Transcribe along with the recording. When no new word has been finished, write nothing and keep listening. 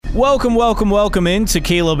Welcome into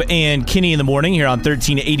Caleb and Kenny in the morning here on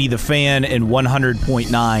 1380 The Fan and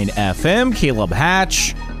 100.9 FM. Caleb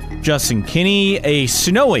Hatch, Justin Kinney, a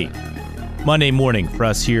snowy Monday morning for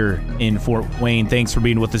us here in Fort Wayne. Thanks for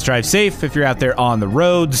being with us. Drive safe if you're out there on the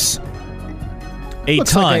roads.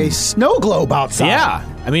 Looks like a snow globe outside. Yeah,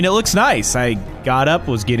 I mean, it looks nice. I got up,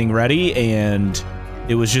 was getting ready, and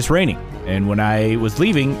it was just raining. And when I was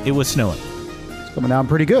leaving, it was snowing. It's coming down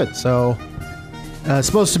pretty good, so... it's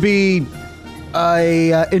supposed to be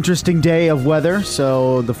a interesting day of weather,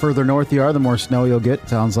 so the further north you are, the more snow you'll get,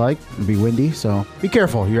 sounds like. It'll be windy, so be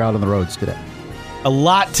careful. You're out on the roads today. A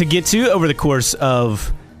lot to get to over the course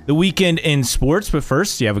of the weekend in sports, but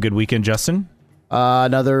first, you have a good weekend, Justin?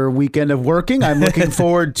 Another weekend of working. I'm looking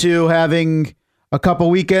forward to having a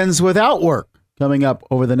couple weekends without work coming up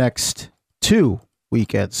over the next 2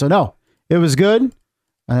 weekends. So, no, it was good.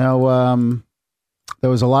 I know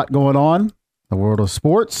there was a lot going on. The world of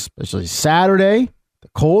sports, especially Saturday, the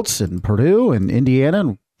Colts and Purdue and Indiana,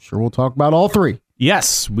 and I'm sure we'll talk about all three.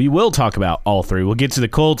 Yes, we will talk about all three. We'll get to the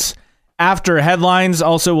Colts after headlines.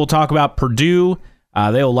 Also, we'll talk about Purdue.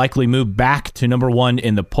 They will likely move back to number 1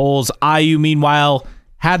 in the polls. IU, meanwhile,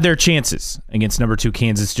 had their chances against number 2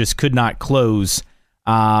 Kansas, just could not close.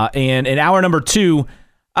 And in hour number 2,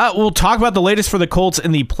 we'll talk about the latest for the Colts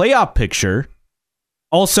in the playoff picture.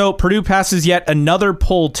 Also, Purdue passes yet another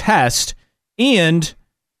poll test, and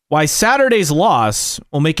why Saturday's loss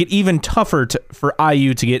will make it even tougher for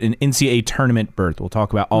IU to get an NCAA tournament berth. We'll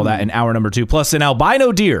talk about all that in hour number 2. Plus an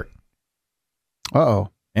albino deer.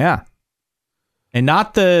 Uh-oh. Yeah. And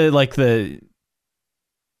not the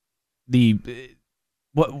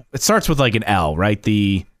what it starts with like an L, right?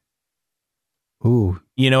 Ooh.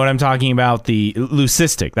 You know what I'm talking about? The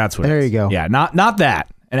leucistic. That's what there it is. You go. Yeah, not that.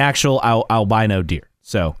 An actual albino deer.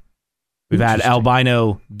 So we've had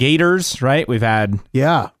albino gators, right? We've had...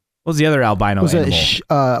 Yeah. What was the other albino animal? Was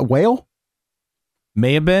it whale?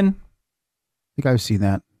 May have been. I think I've seen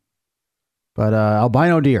that. But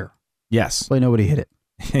albino deer. Yes. Hopefully nobody hit it.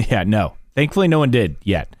 Yeah, no. Thankfully no one did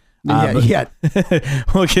yet. Yet.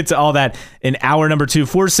 We'll get to all that in hour number 2.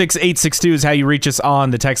 46862 is how you reach us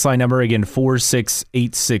on the text line number. Again,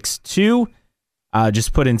 46862.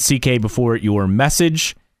 Just put in CK before your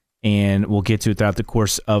message. And we'll get to it throughout the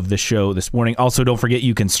course of the show this morning. Also, don't forget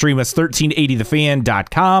you can stream us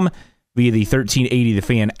 1380thefan.com via the 1380 The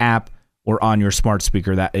Fan app or on your smart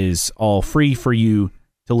speaker. That is all free for you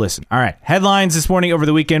to listen. All right, headlines this morning over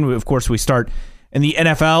the weekend. Of course, we start in the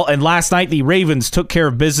NFL. And last night, the Ravens took care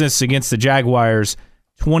of business against the Jaguars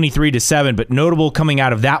 23-7. But notable coming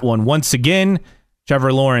out of that one, once again,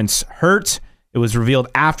 Trevor Lawrence hurt. It was revealed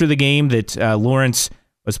after the game that Lawrence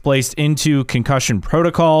was placed into concussion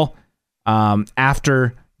protocol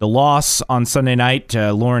after the loss on Sunday night.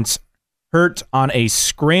 Lawrence hurt on a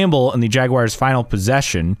scramble in the Jaguars' final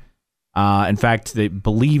possession. In fact, they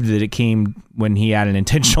believed that it came when he had an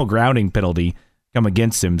intentional grounding penalty come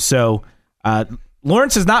against him. So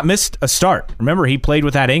Lawrence has not missed a start. Remember, he played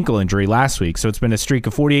with that ankle injury last week, so it's been a streak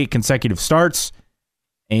of 48 consecutive starts.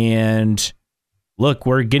 And look,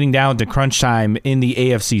 we're getting down to crunch time in the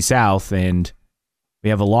AFC South, and we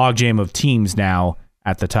have a logjam of teams now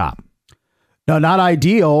at the top. No, not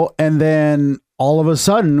ideal. And then all of a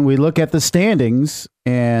sudden we look at the standings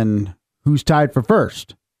and who's tied for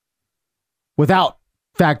first without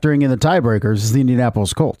factoring in the tiebreakers is the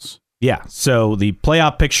Indianapolis Colts. Yeah. So the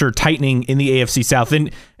playoff picture tightening in the AFC South. And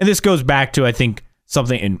this goes back to, I think,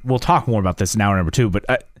 something, and we'll talk more about this in hour number 2.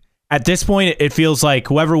 But at this point, it feels like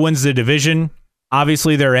whoever wins the division,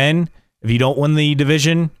 obviously they're in. If you don't win the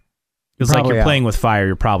division, it's like you're playing with fire.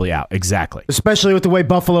 You're probably out. Exactly. Especially with the way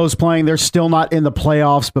Buffalo's playing. They're still not in the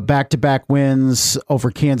playoffs, but back-to-back wins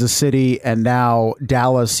over Kansas City and now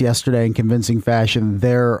Dallas yesterday in convincing fashion.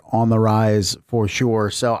 They're on the rise for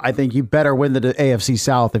sure. So I think you better win the AFC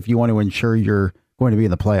South if you want to ensure you're going to be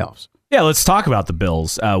in the playoffs. Yeah, let's talk about the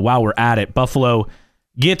Bills while we're at it. Buffalo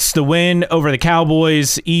gets the win over the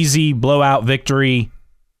Cowboys. Easy blowout victory.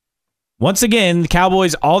 Once again, the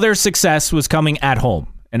Cowboys, all their success was coming at home.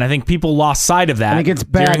 And I think people lost sight of that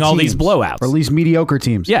during all these blowouts. Or at least mediocre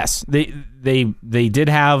teams. Yes, they did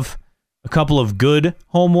have a couple of good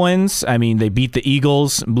home wins. I mean, they beat the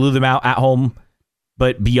Eagles, blew them out at home.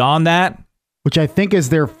 But beyond that... Which I think is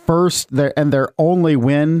their first and their only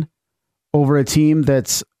win over a team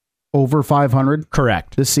that's over 500.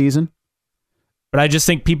 Correct. This season. But I just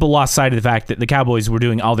think people lost sight of the fact that the Cowboys were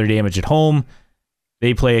doing all their damage at home.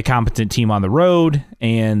 They play a competent team on the road,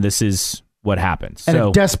 and this is what happens. And a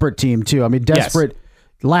desperate team, too. I mean, desperate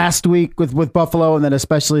last week with Buffalo, and then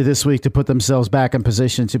especially this week to put themselves back in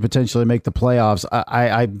position to potentially make the playoffs.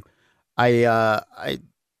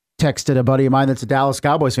 texted a buddy of mine that's a Dallas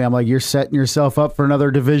Cowboys fan. I'm like, you're setting yourself up for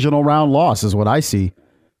another divisional round loss is what I see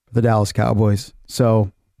for the Dallas Cowboys.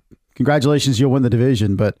 So congratulations, you'll win the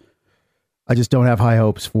division, but I just don't have high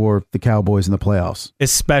hopes for the Cowboys in the playoffs.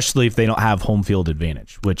 Especially if they don't have home field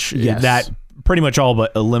advantage, which Yes. that pretty much all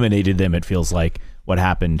but eliminated them, it feels like, what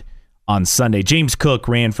happened on Sunday. James Cook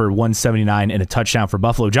ran for 179 and a touchdown for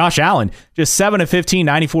Buffalo. Josh Allen, just 7 of 15,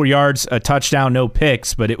 94 yards, a touchdown, no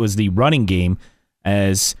picks, but it was the running game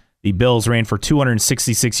as the Bills ran for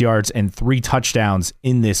 266 yards and 3 touchdowns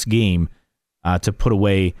in this game to put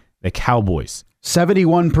away the Cowboys.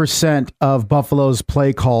 71% of Buffalo's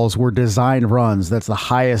play calls were design runs. That's the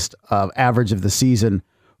highest average of the season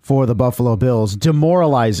for the Buffalo Bills.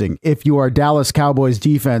 Demoralizing if you are Dallas Cowboys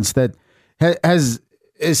defense that is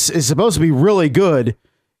supposed to be really good,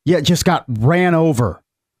 yet just got ran over.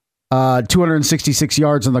 266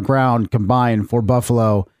 yards on the ground combined for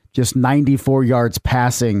Buffalo, just 94 yards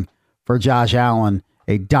passing for Josh Allen.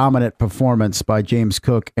 A dominant performance by James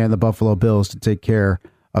Cook and the Buffalo Bills to take care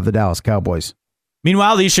of the Dallas Cowboys.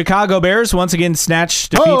 Meanwhile, the Chicago Bears once again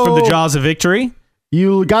snatched defeat from the jaws of victory.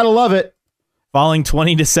 You gotta love it. Falling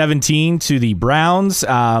 20-17 to the Browns.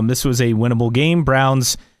 This was a winnable game.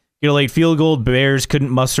 Browns get a late field goal. Bears couldn't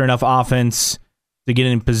muster enough offense to get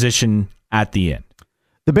in position at the end.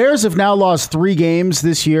 The Bears have now lost 3 games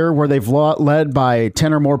this year where they've led by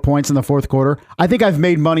 10 or more points in the fourth quarter. I think I've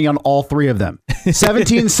made money on all 3 of them.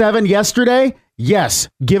 17-7 yesterday. Yes.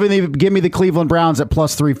 Give me the Cleveland Browns at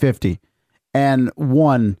plus 350 and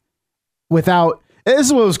won without. This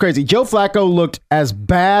is what was crazy. Joe Flacco looked as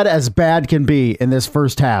bad can be in this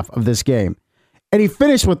first half of this game. And he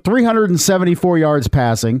finished with 374 yards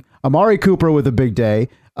passing. Amari Cooper with a big day.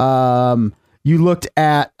 You looked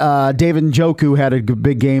at David Njoku had a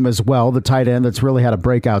big game as well, the tight end that's really had a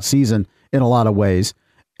breakout season in a lot of ways.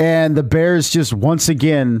 And the Bears just once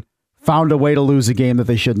again found a way to lose a game that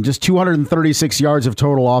they shouldn't. Just 236 yards of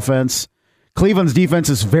total offense. Cleveland's defense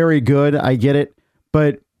is very good. I get it.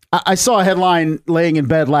 But I saw a headline laying in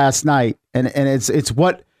bed last night, and it's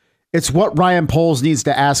what Ryan Poles needs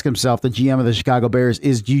to ask himself, the GM of the Chicago Bears,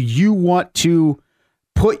 is do you want to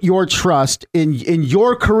put your trust in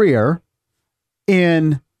your career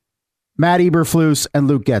in Matt Eberflus and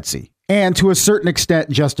Luke Getsy, and to a certain extent,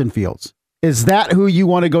 Justin Fields? Is that who you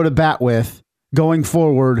want to go to bat with going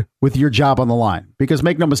forward with your job on the line? Because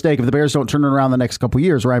make no mistake, if the Bears don't turn it around the next couple of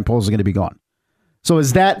years, Ryan Poles is going to be gone. So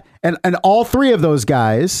is that, and all 3 of those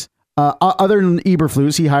guys, other than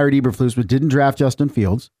Eberflus, he hired Eberflus, but didn't draft Justin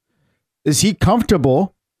Fields. Is he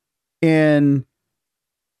comfortable in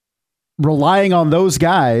relying on those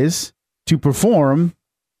guys to perform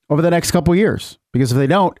over the next couple of years? Because if they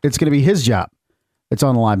don't, it's going to be his job that's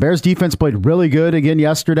on the line. Bears defense played really good again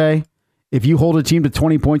yesterday. If you hold a team to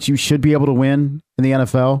 20 points, you should be able to win in the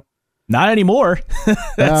NFL. Not anymore.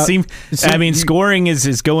 Scoring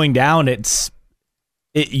is going down. It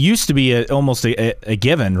used to be almost a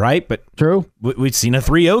given, right? But true. We've seen a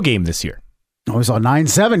 3-0 game this year. We saw a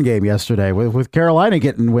 9-7 game yesterday with Carolina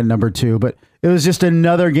getting win number 2, but it was just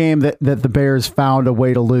another game that the Bears found a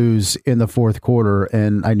way to lose in the fourth quarter,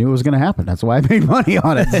 and I knew it was going to happen. That's why I made money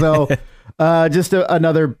on it. So just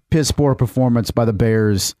another piss poor performance by the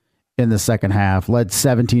Bears in the second half. Led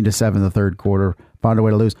 17-7 in the third quarter, found a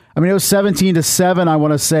way to lose. I mean, it was 17-7, I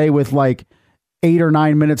want to say, with like 8 or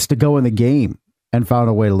 9 minutes to go in the game, and found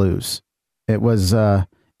a way to lose. It was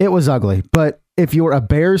ugly. But if you're a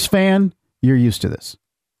Bears fan, you're used to this.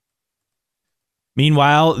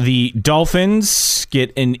 Meanwhile, the Dolphins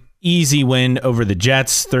get an easy win over the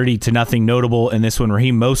Jets, 30-0. Notable in this one,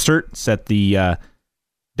 Raheem Mostert set the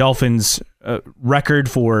Dolphins record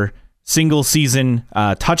for single season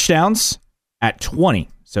touchdowns at 20.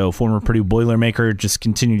 So former Purdue Boilermaker just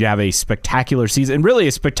continued to have a spectacular season, and really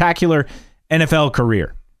a spectacular NFL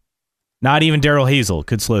career. Not even Darrell Hazel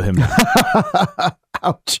could slow him down.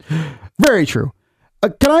 Ouch. Very true.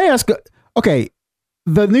 Can I ask, okay,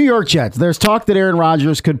 the New York Jets, there's talk that Aaron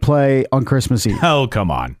Rodgers could play on Christmas Eve. Oh,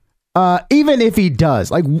 come on. Even if he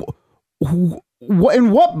does, like,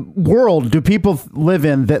 in what world do people live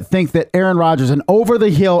in that think that Aaron Rodgers, an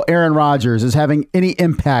over-the-hill Aaron Rodgers, is having any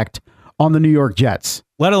impact on the New York Jets?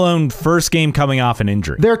 Let alone first game coming off an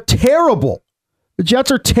injury. They're terrible. The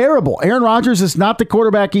Jets are terrible. Aaron Rodgers is not the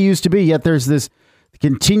quarterback he used to be, yet there's this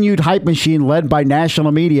continued hype machine led by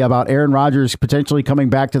national media about Aaron Rodgers potentially coming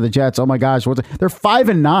back to the Jets. Oh my gosh, they're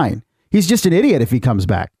 5-9. He's just an idiot if he comes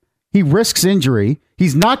back. He risks injury.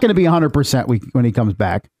 He's not going to be 100% when he comes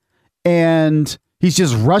back. And he's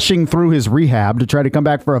just rushing through his rehab to try to come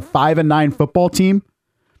back for a 5-9 football team.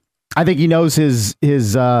 I think he knows his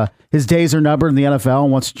days are numbered in the NFL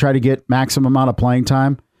and wants to try to get maximum amount of playing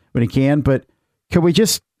time when he can. But can we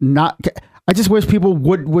just not? I just wish people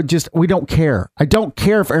would just. We don't care. I don't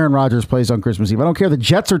care if Aaron Rodgers plays on Christmas Eve. I don't care. The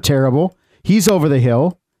Jets are terrible. He's over the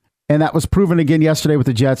hill, and that was proven again yesterday with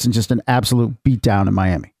the Jets, and just an absolute beatdown in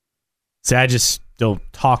Miami. See, I just don't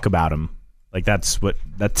talk about him. Like that's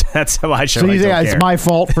how I show. So you think it's my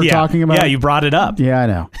fault for talking about it? Yeah, you brought it up. Yeah, I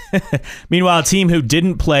know. Meanwhile, a team who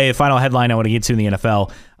didn't play, a final headline I want to get to in the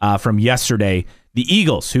NFL from yesterday, the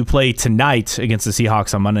Eagles, who play tonight against the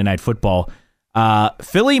Seahawks on Monday Night Football.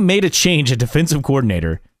 Philly made a change at defensive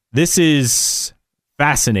coordinator. This is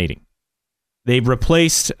fascinating. They've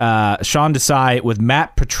replaced Sean Desai with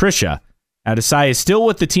Matt Patricia. Now, Desai is still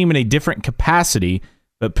with the team in a different capacity,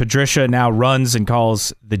 but Patricia now runs and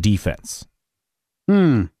calls the defense.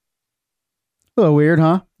 A little weird,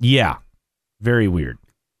 huh? Yeah, very weird.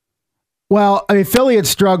 Well, I mean, Philly had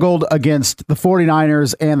struggled against the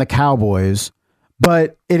 49ers and the Cowboys,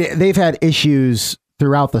 but they've had issues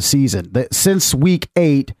throughout the season. Since week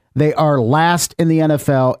 8, they are last in the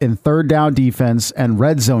NFL in third down defense and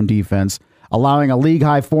red zone defense, allowing a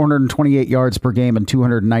league-high 428 yards per game and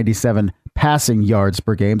 297 passing yards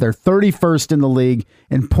per game. They're 31st in the league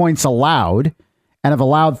in points allowed and have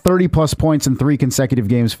allowed 30-plus points in 3 consecutive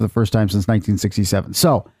games for the first time since 1967.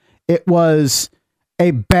 So it was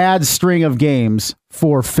a bad string of games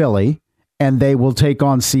for Philly, and they will take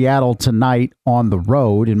on Seattle tonight on the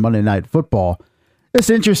road in Monday Night Football.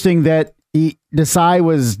 It's interesting that Desai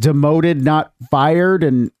was demoted, not fired,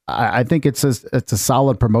 and I think it's a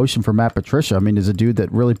solid promotion for Matt Patricia. I mean, he's a dude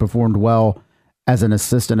that really performed well as an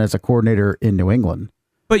assistant, as a coordinator in New England.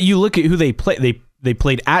 But you look at who they play. They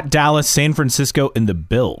played at Dallas, San Francisco, and the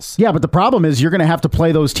Bills. Yeah, but the problem is you're going to have to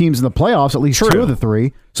play those teams in the playoffs, at least True. 2 of the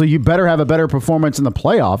 3. So you better have a better performance in the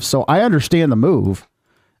playoffs. So I understand the move.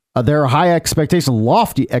 There are high expectations,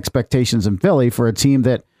 lofty expectations in Philly for a team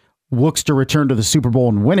that looks to return to the Super Bowl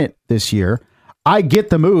and win it this year. I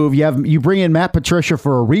get the move. You bring in Matt Patricia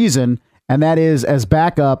for a reason, and that is as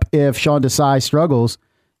backup if Sean Desai struggles,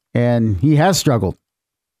 and he has struggled.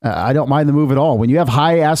 I don't mind the move at all. When you have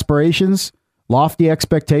high aspirations, lofty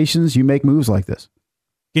expectations, you make moves like this.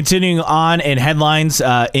 Continuing on in headlines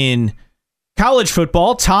in college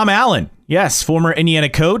football, Tom Allen, yes, former Indiana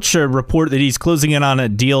coach, report that he's closing in on a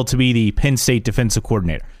deal to be the Penn State defensive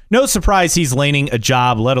coordinator. No surprise he's landing a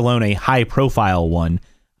job, let alone a high-profile one.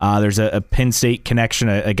 There's a Penn State connection,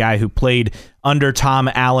 a guy who played under Tom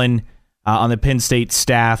Allen on the Penn State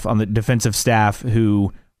staff, on the defensive staff,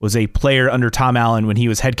 who was a player under Tom Allen when he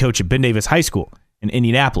was head coach at Ben Davis High School in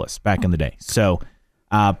Indianapolis back in the day. So,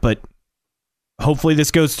 but hopefully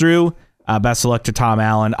this goes through. Best of luck to Tom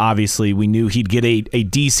Allen. Obviously, we knew he'd get a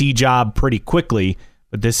DC job pretty quickly,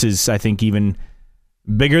 but this is, I think, even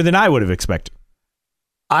bigger than I would have expected.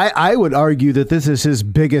 I would argue that this is his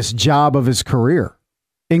biggest job of his career,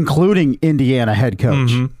 including Indiana head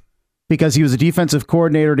coach, because he was a defensive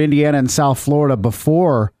coordinator at Indiana and South Florida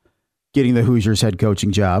before getting the Hoosiers head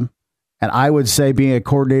coaching job. And I would say being a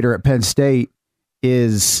coordinator at Penn State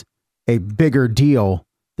is a bigger deal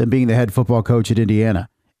than being the head football coach at Indiana.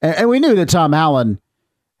 And we knew that Tom Allen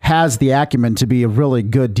has the acumen to be a really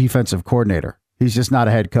good defensive coordinator. He's just not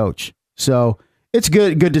a head coach. So it's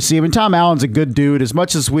good to see him. And Tom Allen's a good dude. As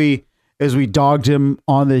much as we dogged him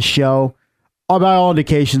on this show, by all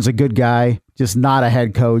indications, a good guy, just not a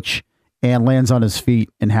head coach, and lands on his feet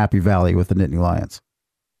in Happy Valley with the Nittany Lions.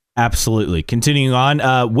 Absolutely. Continuing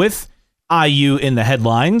on with IU in the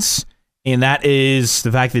headlines, and that is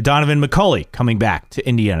the fact that Donovan McCulley coming back to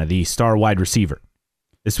Indiana, the star wide receiver.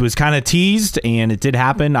 This was kind of teased, and it did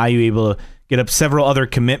happen. IU able to get up several other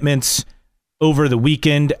commitments over the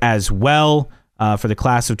weekend as well for the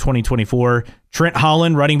class of 2024. Trent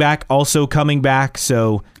Holland, running back, also coming back.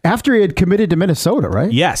 So after he had committed to Minnesota,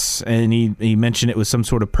 right? Yes, and he mentioned it was some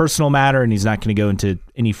sort of personal matter, and he's not going to go into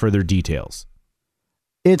any further details.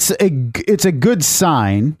 It's a good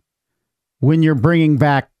sign when you're bringing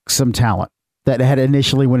back some talent that had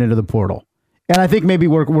initially went into the portal. And I think maybe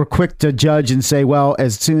we're quick to judge and say, well,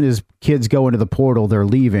 as soon as kids go into the portal, they're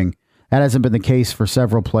leaving. That hasn't been the case for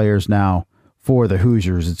several players now for the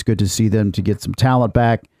Hoosiers. It's good to see them to get some talent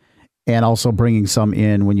back and also bringing some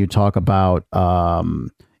in when you talk about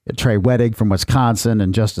Trey Wettig from Wisconsin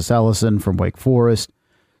and Justice Ellison from Wake Forest.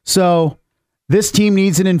 So this team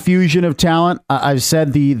needs an infusion of talent. I've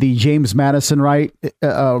said the James Madison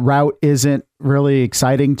route isn't really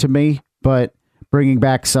exciting to me, but bringing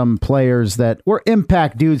back some players that were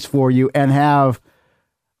impact dudes for you and have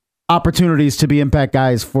opportunities to be impact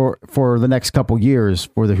guys for the next couple years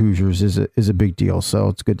for the Hoosiers is a big deal. So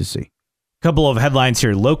it's good to see. Couple of headlines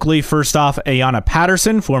here locally. First off, Ayanna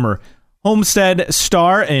Patterson, former Homestead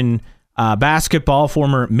star and basketball,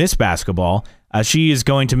 former Miss Basketball. She is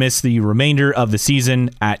going to miss the remainder of the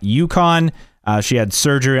season at UConn. She had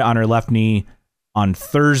surgery on her left knee on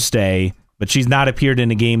Thursday, but she's not appeared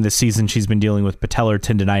in a game this season. She's been dealing with patellar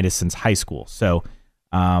tendonitis since high school. So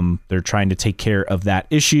they're trying to take care of that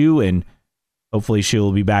issue, and hopefully she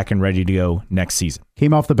will be back and ready to go next season.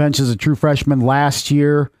 Came off the bench as a true freshman last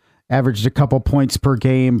year, averaged a couple points per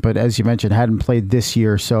game, but as you mentioned, hadn't played this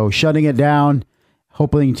year. So shutting it down,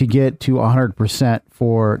 hoping to get to 100%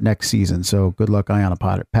 for next season. So good luck,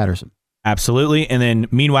 Ayanna Patterson. Absolutely. And then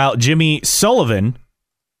meanwhile, Jimmy Sullivan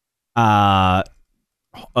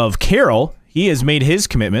of Carroll, he has made his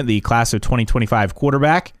commitment, the class of 2025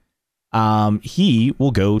 quarterback. He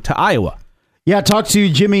will go to Iowa. Yeah, I talked to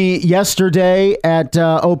Jimmy yesterday at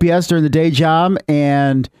OPS during the day job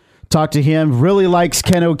and talked to him. Really likes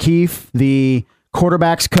Ken O'Keefe, the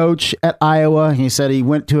quarterbacks coach at Iowa. He said he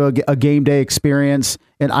went to a game day experience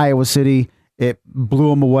in Iowa City. It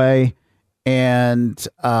blew him away, and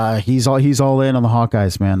he's all in on the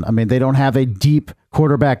Hawkeyes, man. I mean, they don't have a deep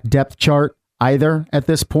quarterback depth chart either at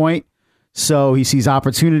this point, so he sees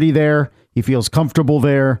opportunity there. He feels comfortable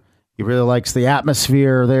there. He really likes the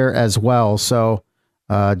atmosphere there as well. So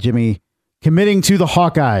Jimmy committing to the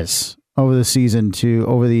Hawkeyes over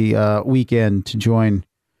the weekend to join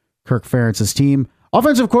Kirk Ferentz's team.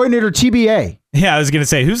 Offensive coordinator TBA. Yeah, I was going to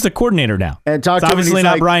say, who's the coordinator now? And it's obviously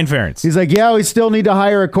not Brian Ferentz. He's like, yeah, we still need to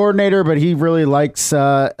hire a coordinator, but he really likes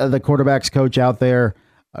the quarterbacks coach out there,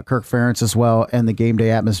 Kirk Ferentz as well, and the game day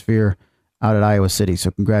atmosphere out at Iowa City. So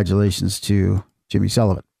congratulations to Jimmy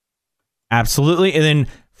Sullivan. Absolutely. And then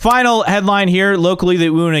final headline here locally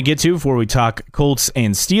that we want to get to before we talk Colts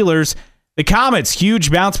and Steelers. The Comets, huge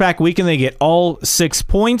bounce back weekend. They get all 6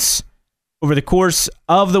 points over the course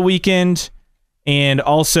of the weekend, and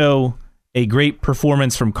also a great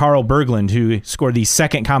performance from Carl Berglund, who scored the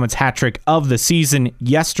second Comets hat trick of the season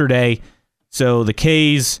yesterday. So the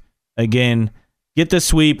K's, again, get the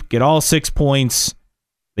sweep, get all 6 points.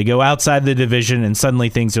 They go outside the division, and suddenly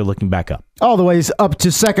things are looking back up. All the way up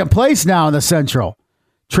to second place now in the Central,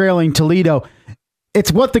 trailing Toledo.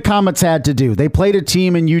 It's what the Comets had to do. They played a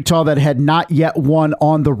team in Utah that had not yet won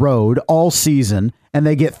on the road all season, and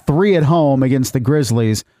they get 3 at home against the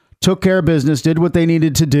Grizzlies. Took care of business, did what they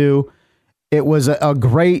needed to do. It was a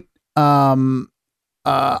great honor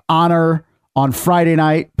on Friday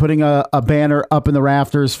night, putting a banner up in the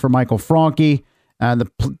rafters for Michael Franke. And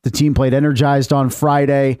the team played energized on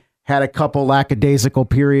Friday, had a couple lackadaisical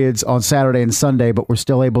periods on Saturday and Sunday, but were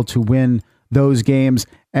still able to win those games.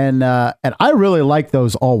 And I really like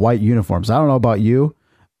those all-white uniforms. I don't know about you.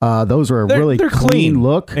 Those were a really clean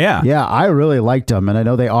look. Yeah, I really liked them. And I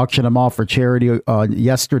know they auctioned them off for charity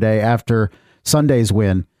yesterday after Sunday's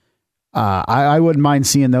win. I wouldn't mind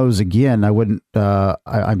seeing those again. I wouldn't.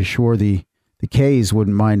 I'm sure the K's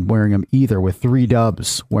wouldn't mind wearing them either, with 3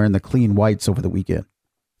 dubs wearing the clean whites over the weekend.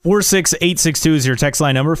 46862 is your text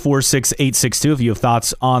line number, 46862. If you have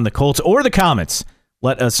thoughts on the Colts or the Comets,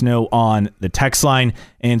 let us know on the text line.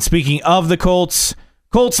 And speaking of the Colts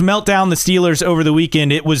melt down the Steelers over the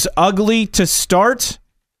weekend. It was ugly to start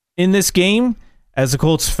in this game as the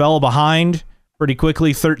Colts fell behind pretty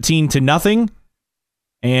quickly, 13-0.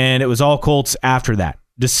 And it was all Colts after that,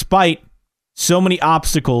 despite so many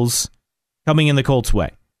obstacles coming in the Colts' way.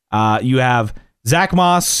 You have Zach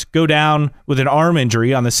Moss go down with an arm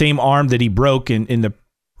injury on the same arm that he broke in the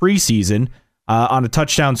preseason on a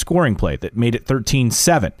touchdown scoring play that made it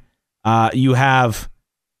 13-7. You have,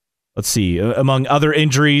 let's see, among other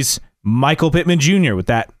injuries, Michael Pittman Jr. with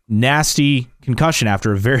that nasty concussion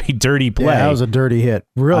after a very dirty play. Yeah, that was a dirty hit.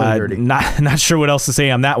 Really dirty. Not sure what else to say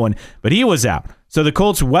on that one, but he was out. So the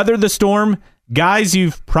Colts weathered the storm. Guys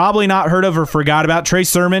you've probably not heard of or forgot about. Trey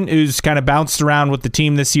Sermon, who's kind of bounced around with the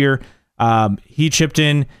team this year. He chipped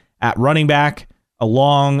in at running back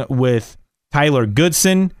along with Tyler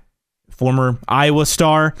Goodson, former Iowa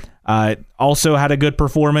star. Also had a good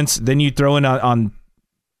performance. Then you throw in on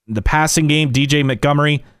the passing game, DJ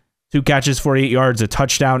Montgomery, 2 catches, 48 yards, a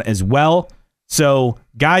touchdown as well. So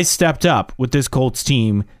guys stepped up with this Colts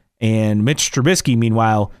team, and Mitch Trubisky,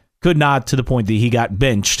 meanwhile, could not, to the point that he got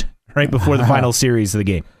benched right before the final series of the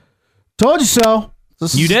game. Told you so.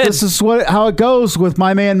 You did. This is how it goes with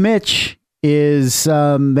my man Mitch. Is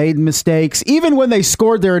made mistakes. Even when they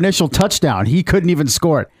scored their initial touchdown, he couldn't even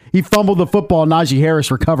score it. He fumbled the football. Najee Harris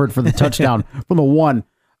recovered for the touchdown from the 1.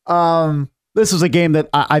 This was a game that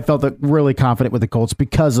I felt really confident with the Colts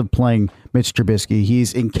because of playing Mitch Trubisky.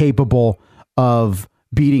 He's incapable of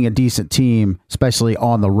beating a decent team, especially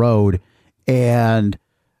on the road. And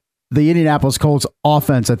the Indianapolis Colts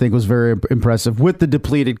offense, I think, was very impressive with the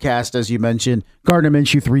depleted cast, as you mentioned. Gardner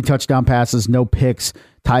Minshew, 3 touchdown passes, no picks,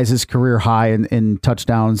 ties his career high in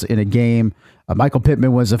touchdowns in a game. Michael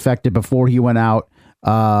Pittman was affected before he went out.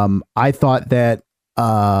 I thought that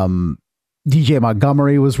DJ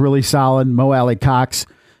Montgomery was really solid. Mo Alley Cox,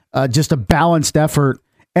 just a balanced effort.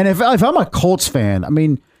 And if I'm a Colts fan, I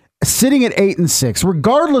mean, sitting at 8-6,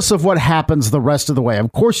 regardless of what happens the rest of the way,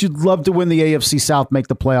 of course, you'd love to win the AFC South, make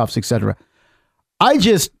the playoffs, etc.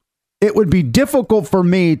 It would be difficult for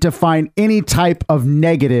me to find any type of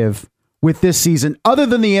negative with this season other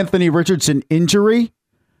than the Anthony Richardson injury.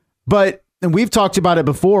 And we've talked about it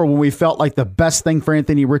before when we felt like the best thing for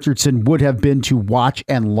Anthony Richardson would have been to watch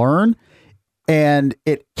and learn. And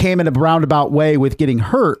it came in a roundabout way with getting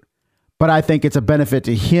hurt. But I think it's a benefit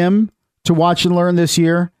to him to watch and learn this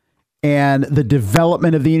year. And the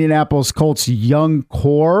development of the Indianapolis Colts young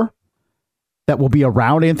core that will be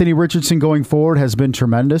around Anthony Richardson going forward has been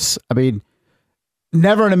tremendous. I mean,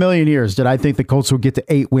 never in a million years did I think the Colts would get to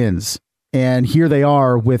 8 wins. And here they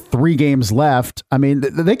are with 3 games left. I mean,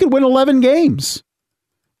 they could win 11 games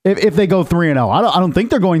if they go 3-0. I don't think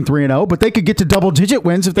they're going 3-0, but they could get to double-digit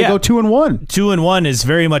wins if they go 2-1. 2-1 is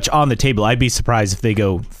very much on the table. I'd be surprised if they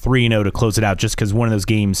go 3-0 to close it out, just because one of those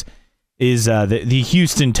games is the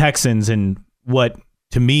Houston Texans, and what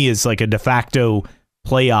to me is like a de facto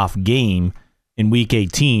playoff game in Week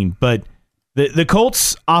 18. But the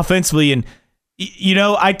Colts offensively, and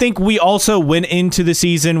I think we also went into the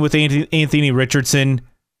season with Anthony Richardson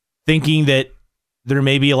thinking that there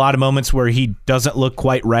may be a lot of moments where he doesn't look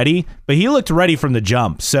quite ready, but he looked ready from the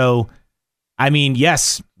jump. So, I mean,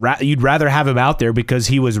 yes, you'd rather have him out there because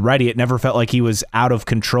he was ready. It never felt like he was out of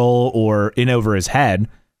control or in over his head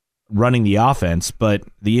running the offense, but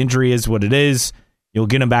the injury is what it is. You'll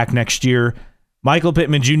get him back next year. Michael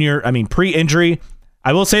Pittman Jr., pre-injury,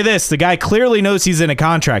 I will say this, the guy clearly knows he's in a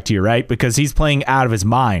contract here, right? Because he's playing out of his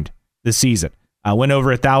mind this season. Went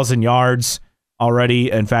over 1,000 yards already.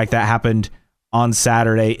 In fact, that happened on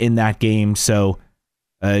Saturday in that game. So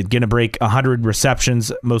going to break 100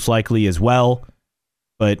 receptions most likely as well.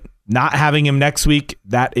 But not having him next week,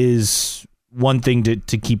 that is one thing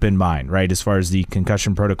to keep in mind, right? As far as the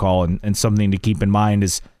concussion protocol and something to keep in mind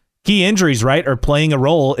is key injuries, right, are playing a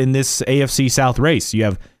role in this AFC South race. You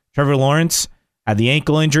have Trevor Lawrence had the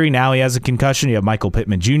ankle injury. Now he has a concussion. You have Michael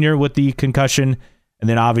Pittman Jr. with the concussion. And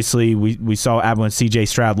then obviously we saw Avalon CJ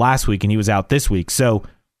Stroud last week, and he was out this week. So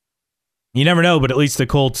you never know, but at least the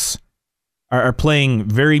Colts are playing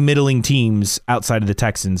very middling teams outside of the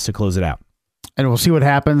Texans to close it out. And we'll see what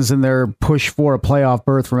happens in their push for a playoff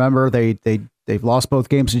berth. Remember, they've lost both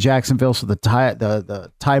games to Jacksonville, so the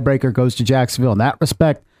tiebreaker goes to Jacksonville in that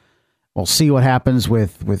respect. We'll see what happens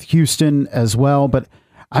with Houston as well. But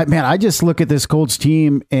I just look at this Colts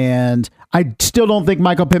team, and I still don't think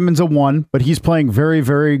Michael Pittman's a 1, but he's playing very,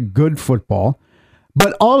 very good football.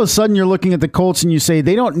 But all of a sudden, you're looking at the Colts and you say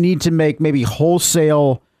they don't need to make maybe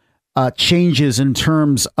wholesale changes in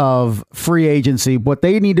terms of free agency. What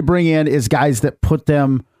they need to bring in is guys that put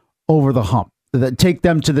them over the hump, that take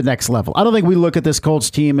them to the next level. I don't think we look at this Colts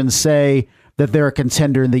team and say that they're a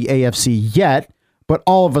contender in the AFC yet, but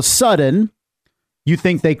all of a sudden, you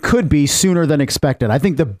think they could be sooner than expected. I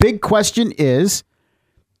think the big question is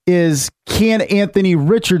can Anthony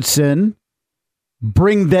Richardson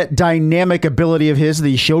bring that dynamic ability of his that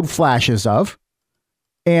he showed flashes of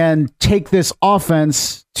and take this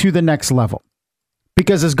offense to the next level?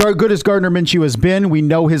 Because as good as Gardner Minshew has been, we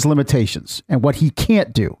know his limitations and what he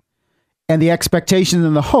can't do. And the expectation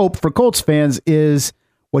and the hope for Colts fans is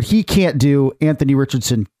what he can't do, Anthony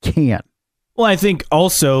Richardson can. Well, I think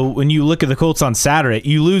also when you look at the Colts on Saturday,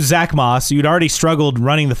 you lose Zach Moss. You'd already struggled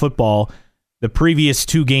running the football the previous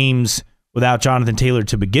 2 games without Jonathan Taylor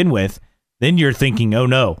to begin with. Then you're thinking, oh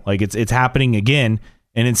no, like it's happening again.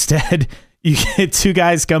 And instead, you get 2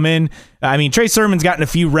 guys come in. I mean, Trey Sermon's gotten a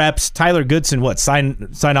few reps. Tyler Goodson,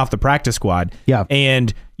 sign off the practice squad. Yeah.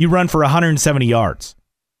 And you run for 170 yards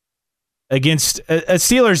against a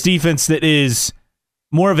Steelers defense that is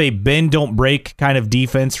more of a bend, don't break kind of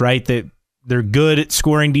defense, right? That they're good at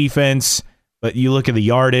scoring defense, but you look at the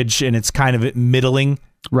yardage and it's kind of middling.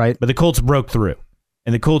 Right. But the Colts broke through,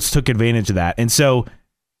 and the Colts took advantage of that. And so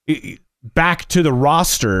back to the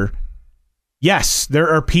roster, yes, there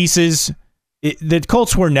are pieces. The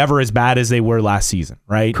Colts were never as bad as they were last season,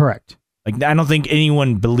 right? Correct. Like, I don't think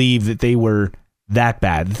anyone believed that they were that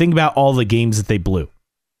bad. Think about all the games that they blew.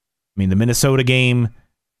 I mean, the Minnesota game,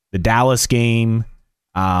 the Dallas game.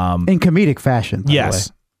 In comedic fashion, by yes.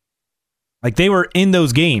 the way. Like, they were in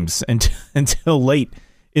those games until late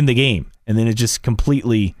in the game, and then it just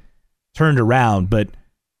completely turned around. But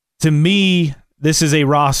to me, this is a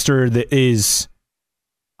roster that is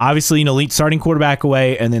obviously an elite starting quarterback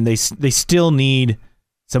away, and then they still need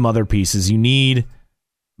some other pieces. You need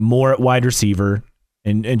more at wide receiver,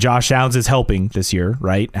 and Josh Downs is helping this year,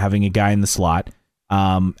 right? Having a guy in the slot.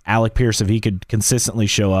 Alec Pierce, if he could consistently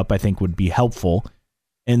show up, I think would be helpful.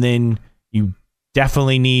 And then you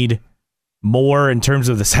definitely need more in terms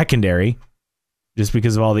of the secondary, just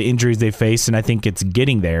because of all the injuries they face, and I think it's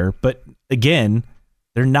getting there. But again,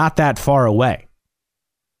 they're not that far away.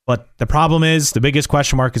 But the problem is, the biggest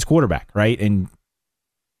question mark is quarterback, right? And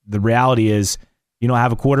the reality is, you don't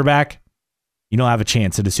have a quarterback, you don't have a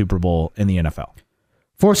chance at a Super Bowl in the NFL.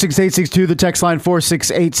 46862, the text line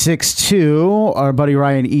 46862. Our buddy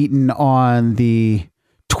Ryan Eaton on the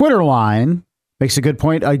Twitter line makes a good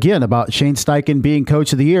point, again, about Shane Steichen being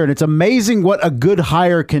coach of the year. And it's amazing what a good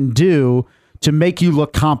hire can do to make you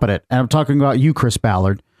look competent. And I'm talking about you, Chris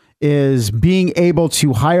Ballard, is being able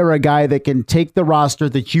to hire a guy that can take the roster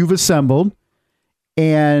that you've assembled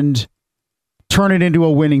and turn it into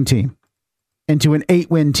a winning team, into an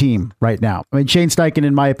 8-win team right now. I mean, Shane Steichen,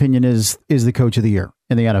 in my opinion, is the coach of the year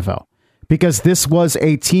in the NFL, because this was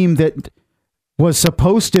a team that was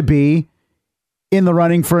supposed to be in the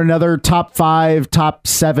running for another top 5, top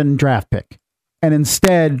 7 draft pick. And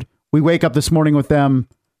instead, we wake up this morning with them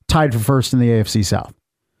tied for first in the AFC South.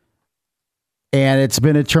 And it's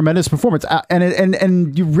been a tremendous performance.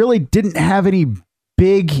 And you really didn't have any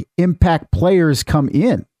big impact players come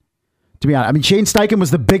in, to be honest. I mean, Shane Steichen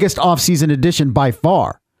was the biggest offseason addition by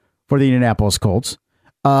far for the Indianapolis Colts.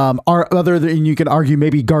 Other than, you can argue,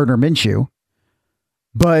 maybe Gardner Minshew.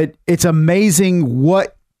 But it's amazing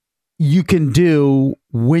what you can do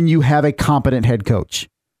when you have a competent head coach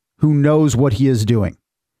who knows what he is doing.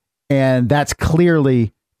 And that's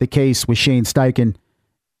clearly the case with Shane Steichen,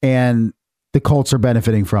 and the Colts are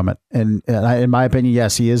benefiting from it. And in my opinion,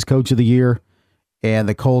 yes, he is coach of the year. And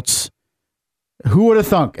the Colts, who would have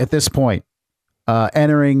thunk at this point,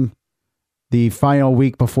 entering the final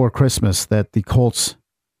week before Christmas, that the Colts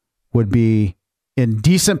would be in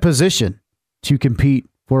decent position to compete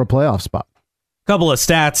for a playoff spot. Couple of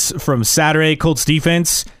stats from Saturday. Colts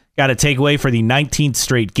defense got a takeaway for the 19th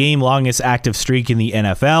straight game, longest active streak in the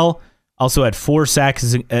NFL. Also had 4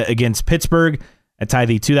 sacks against Pittsburgh, and tied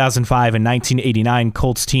the 2005 and 1989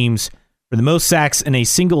 Colts teams for the most sacks in a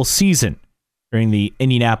single season during the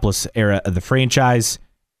Indianapolis era of the franchise.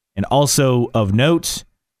 And also of note,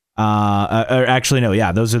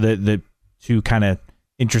 those are the two kind of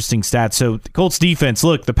interesting stats. So the Colts defense,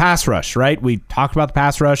 look, the pass rush, right? We talked about the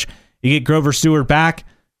pass rush. You get Grover Stewart back,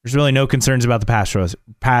 there's really no concerns about the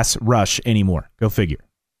pass rush anymore. Go figure.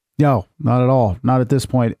 No, not at all. Not at this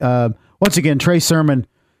point. Once again, Trey Sermon,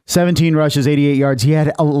 17 rushes, 88 yards. He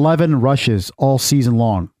had 11 rushes all season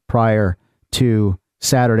long prior to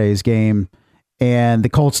Saturday's game. And the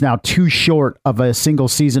Colts now 2 short of a single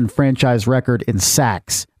season franchise record in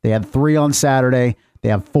sacks. They had 3 on Saturday. They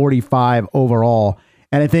have 45 overall.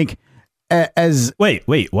 And I think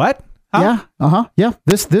Wait, what? Huh? Yeah. Yeah.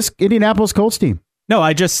 This Indianapolis Colts team. No,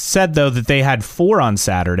 I just said, though, that they had 4 on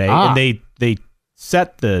Saturday, and they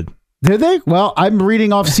set the... Did they? Well, I'm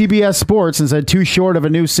reading off CBS Sports and said 2 short of a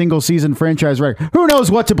new single-season franchise record. Who knows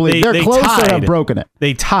what to believe? They're close to have broken it.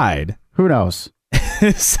 They tied. Who knows?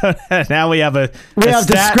 So now we have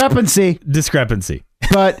discrepancy. Discrepancy.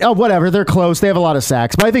 But whatever. They're close. They have a lot of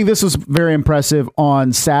sacks. But I think this was very impressive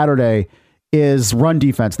on Saturday is run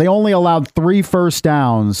defense. They only allowed 3 first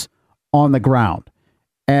downs on the ground.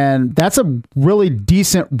 And that's a really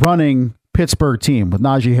decent running Pittsburgh team with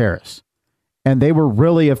Najee Harris. And they were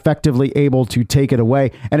really effectively able to take it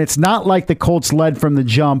away. And it's not like the Colts led from the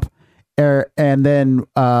jump and then,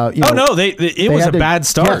 it was a bad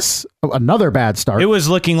start. Yes, another bad start. It was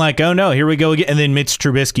looking like, oh no, here we go again. And then Mitch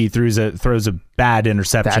Trubisky throws a bad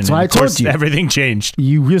interception. That's what I told you. Everything changed.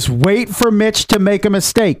 You just wait for Mitch to make a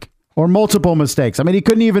mistake or multiple mistakes. I mean, he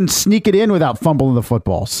couldn't even sneak it in without fumbling the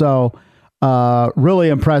football. So really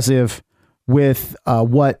impressive with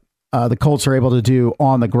what the Colts are able to do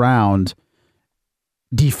on the ground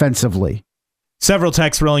defensively. Several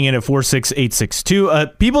texts rolling in at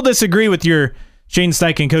 46862. People disagree with your Shane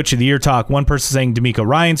Steichen Coach of the Year talk. One person saying D'Amico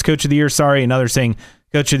Ryans Coach of the Year, another saying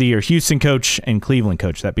Coach of the Year Houston Coach and Cleveland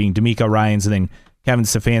Coach, that being D'Amico Ryans and then Kevin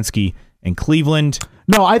Stefanski and Cleveland.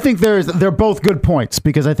 No, I think they're both good points,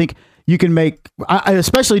 because I think you can make,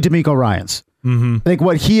 especially D'Amico Ryans. Mm-hmm. I think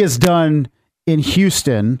what he has done in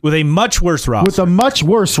Houston with a much worse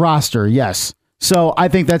roster. Yes. So I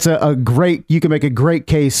think that's you can make a great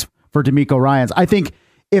case for D'Amico Ryans. I think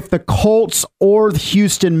if the Colts or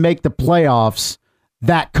Houston make the playoffs,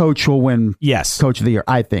 that coach will win Coach of the Year,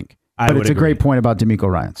 I think. But it's a great point about D'Amico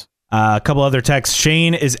Ryans. A couple other texts.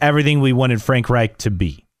 Shane is everything we wanted Frank Reich to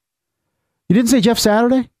be. You didn't say Jeff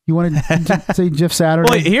Saturday? You wanted to say Jeff Saturday?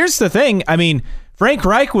 Well, here's the thing. I mean, Frank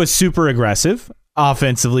Reich was super aggressive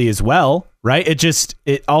offensively as well, right?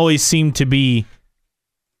 It always seemed to be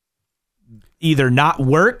either not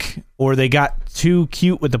work or they got too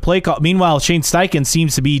cute with the play call. Meanwhile, Shane Steichen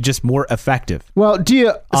seems to be just more effective. Well,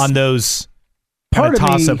 on those kind of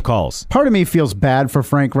toss-up calls? Part of me feels bad for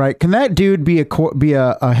Frank Reich. Can that dude be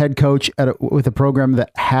a head coach with a program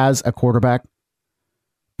that has a quarterback?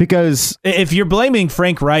 Because if you're blaming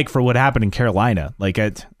Frank Reich for what happened in Carolina, like I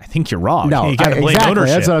think you're wrong. No, you got to blame exactly.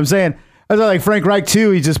 ownership. That's what I'm saying. I was like Frank Reich too.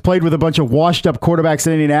 He just played with a bunch of washed-up quarterbacks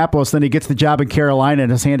in Indianapolis. Then he gets the job in Carolina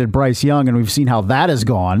and has handed Bryce Young, and we've seen how that has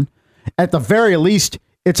gone. At the very least,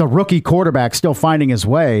 it's a rookie quarterback still finding his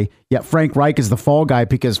way. Yet Frank Reich is the fall guy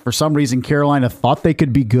because for some reason Carolina thought they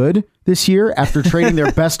could be good this year after trading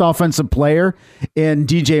their best offensive player in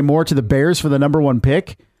DJ Moore to the Bears for the number 1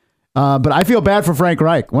 pick. But I feel bad for Frank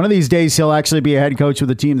Reich. One of these days he'll actually be a head coach with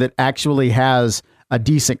a team that actually has a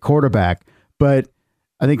decent quarterback. But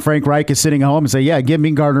I think Frank Reich is sitting at home and say, yeah, give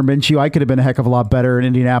me Gardner Minshew. I could have been a heck of a lot better in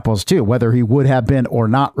Indianapolis too. Whether he would have been or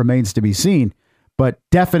not remains to be seen. But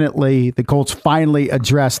definitely the Colts finally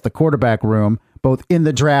addressed the quarterback room, both in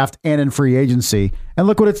the draft and in free agency. And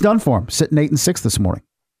look what it's done for him, sitting 8-6 this morning.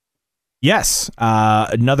 Yes.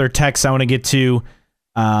 Another text I want to get to.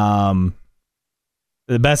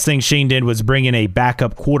 The best thing Shane did was bring in a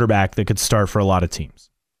backup quarterback that could start for a lot of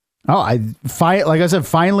teams. Oh, like I said,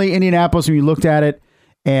 finally Indianapolis, when you looked at it,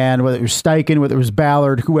 and whether it was Steichen, whether it was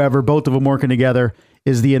Ballard, whoever, both of them working together,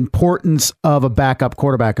 is the importance of a backup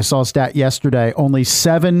quarterback. I saw a stat yesterday, only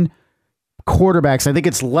 7 quarterbacks, I think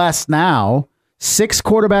it's less now, 6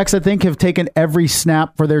 quarterbacks, I think, have taken every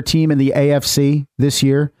snap for their team in the AFC this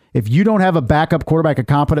year. If you don't have a backup quarterback, a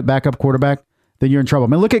competent backup quarterback, then you're in trouble. I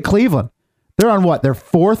mean, look at Cleveland. They're on what? Their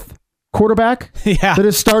 4th quarterback that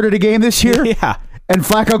has started a game this year? Yeah. And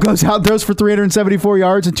Flacco goes out, throws for 374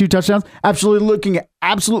 yards and 2 touchdowns. Looking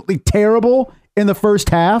absolutely terrible in the first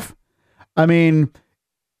half. I mean,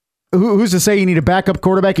 who's to say you need a backup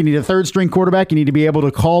quarterback? You need a 3rd-string quarterback. You need to be able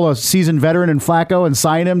to call a seasoned veteran in Flacco and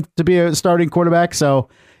sign him to be a starting quarterback. So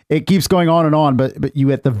it keeps going on and on. But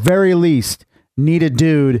you, at the very least, need a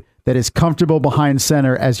dude that is comfortable behind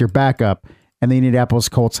center as your backup. And the Indianapolis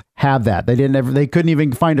Colts have that. They couldn't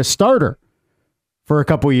even find a starter for a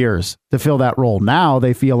couple years to fill that role. Now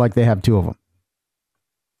they feel like they have 2 of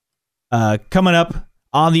them. Coming up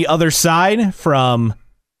on the other side, from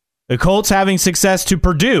the Colts having success to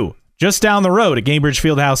Purdue just down the road at Gainbridge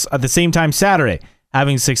Fieldhouse at the same time Saturday,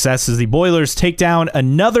 having success as the Boilers take down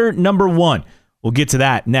another number 1. We'll get to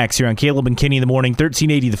that next here on Caleb and Kenny in the Morning,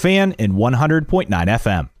 1380 The Fan and 100.9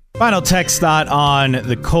 FM. Final text thought on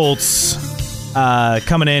the Colts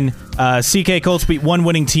coming in. CK, Colts beat 1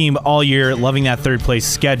 winning team all year. Loving that 3rd place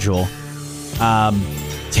schedule. Yeah,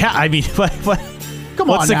 I mean,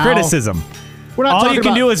 what's the criticism? All you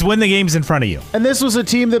can do is win the games in front of you. And this was a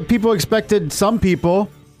team that people expected, some people,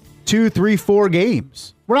 2, 3, 4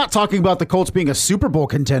 games. We're not talking about the Colts being a Super Bowl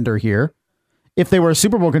contender here. If they were a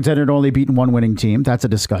Super Bowl contender and only beaten 1 winning team, that's a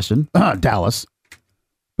discussion. Dallas.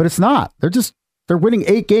 But it's not. They're winning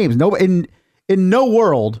 8 games. No, in no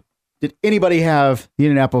world did anybody have the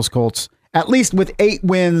Indianapolis Colts at least with 8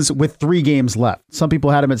 wins with 3 games left. Some people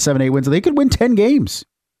had them at 7, 8 wins. They could win 10 games.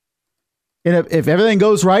 And if everything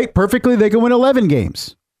goes right perfectly, they can win 11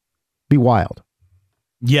 games. Be wild.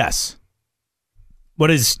 Yes. What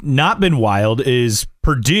has not been wild is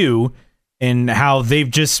Purdue and how they've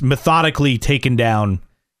just methodically taken down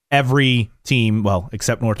every team, well,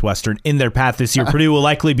 except Northwestern, in their path this year. Purdue will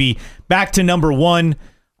likely be back to number 1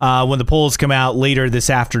 when the polls come out later this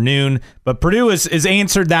afternoon. But Purdue has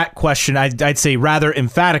answered that question, I'd say, rather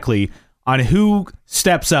emphatically on who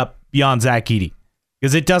steps up beyond Zach Edey.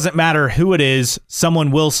 Because it doesn't matter who it is, someone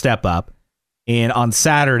will step up. And on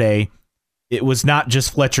Saturday, it was not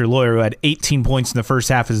just Fletcher Lawyer, who had 18 points in the first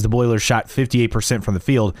half as the Boilers shot 58% from the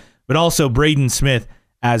field, but also Braden Smith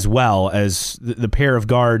as well, as the pair of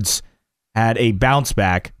guards had a bounce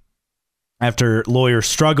back after Lawyer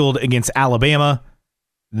struggled against Alabama.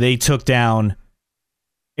 They took down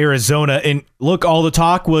Arizona. And look, all the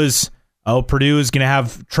talk was, Purdue is going to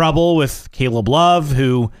have trouble with Caleb Love,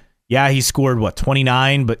 who, yeah, he scored,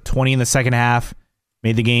 29, but 20 in the second half,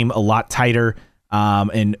 made the game a lot tighter.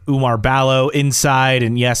 And Umar Ballo inside,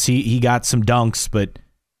 and yes, he got some dunks, but,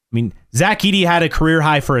 I mean, Zach Edey had a career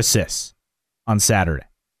high for assists on Saturday.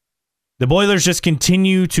 The Boilers just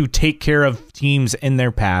continue to take care of teams in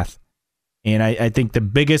their path, and I think the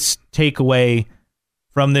biggest takeaway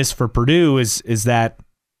from this for Purdue is that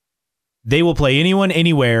they will play anyone,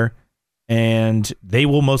 anywhere, and they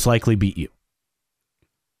will most likely beat you.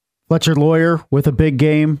 Fletcher Lawyer with a big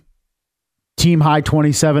game. Team high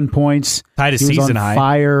 27 points. Tied a season high.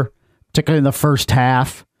 Fire, particularly in the first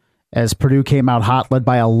half, as Purdue came out hot, led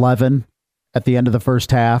by 11 at the end of the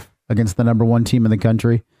first half against the number one team in the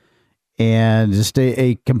country. And just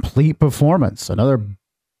a complete performance. Another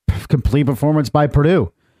complete performance by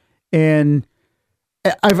Purdue. And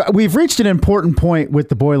we've reached an important point with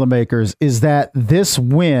the Boilermakers, is that this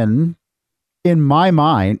win, in my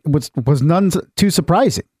mind, was none too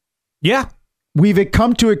surprising. Yeah. We've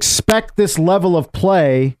come to expect this level of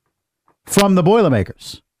play from the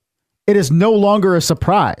Boilermakers. It is no longer a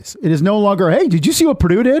surprise. It is no longer, hey, did you see what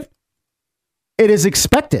Purdue did? It is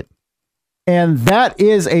expected. And that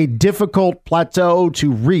is a difficult plateau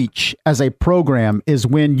to reach as a program, is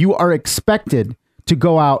when you are expected to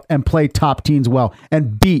go out and play top teams well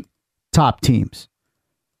and beat top teams.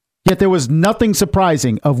 Yet there was nothing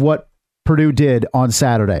surprising of what Purdue did on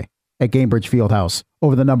Saturday at Gainbridge Fieldhouse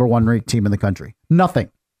over the number one ranked team in the country. Nothing.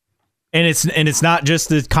 And it's not just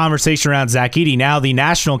the conversation around Zach Edey. Now the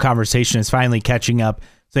national conversation is finally catching up,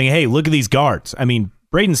 saying, hey, look at these guards. I mean,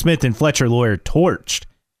 Braden Smith and Fletcher Lawyer torched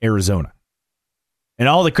Arizona. And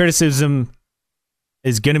all the criticism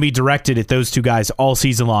is going to be directed at those two guys all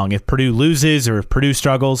season long. If Purdue loses or if Purdue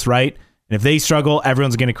struggles, right? And if they struggle,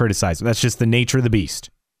 everyone's going to criticize them. That's just the nature of the beast.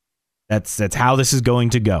 That's how this is going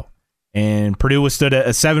to go. And Purdue withstood a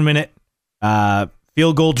 7-minute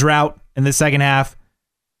field goal drought in the second half.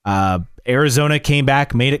 Arizona came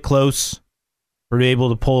back, made it close. Purdue able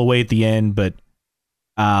to pull away at the end, but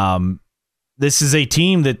this is a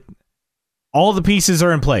team that all the pieces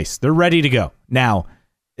are in place. They're ready to go. Now,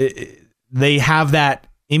 they have that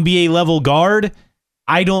NBA level guard.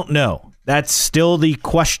 I don't know. That's still the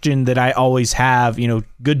question that I always have. You know,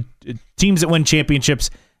 good teams that win championships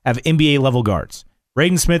have NBA level guards.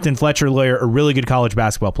 Braden Smith and Fletcher Lawyer are really good college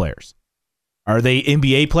basketball players. Are they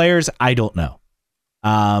NBA players? I don't know.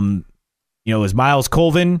 Is Miles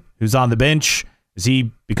Colvin, who's on the bench, does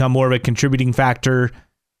he become more of a contributing factor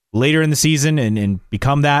later in the season and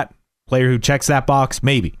become that player who checks that box?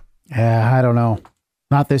 Maybe. Yeah, I don't know.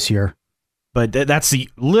 Not this year. But that's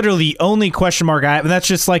literally the only question mark I have. And that's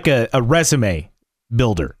just like a resume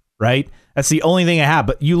builder, right? That's the only thing I have.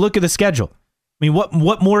 But you look at the schedule. I mean,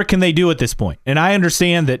 what more can they do at this point? And I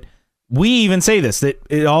understand that we even say this, that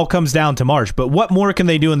it all comes down to March. But what more can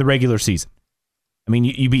they do in the regular season? I mean,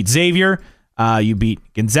 you beat Xavier. You beat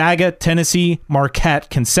Gonzaga, Tennessee, Marquette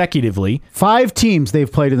consecutively. 5 teams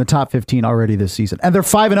they've played in the top 15 already this season. And they're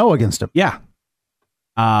 5-0 against them. Yeah.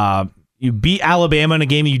 You beat Alabama in a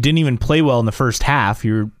game you didn't even play well in the first half.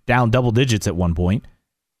 You're down double digits at one point.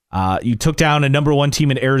 You took down a number one team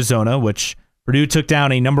in Arizona, which Purdue took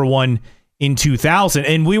down a number one in 2000.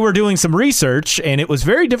 And we were doing some research, and it was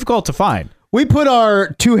very difficult to find. We put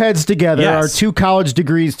our two heads together, yes, our 2 college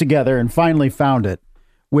degrees together, and finally found it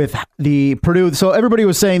with the Purdue. So everybody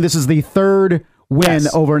was saying this is the 3rd win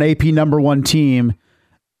yes, over an AP number one team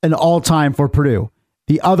in all time for Purdue.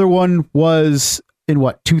 The other one was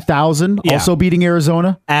in 2000, yeah, also beating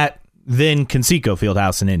Arizona at then Conseco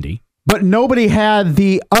Fieldhouse in Indy. But nobody had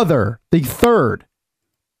the 3rd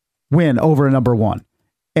win over a number one.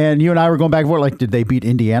 And you and I were going back and forth, like, did they beat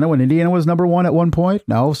Indiana when Indiana was number one at one point?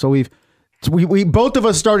 No. So we both of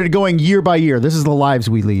us started going year by year. This is the lives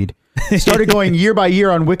we lead. Started going year by year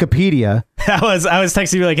on Wikipedia. I was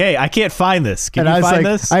texting you like, hey, I can't find this. Can you find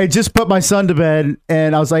this? I had just put my son to bed,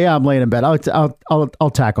 and I was like, yeah, I'm laying in bed.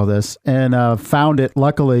 I'll tackle this, and found it.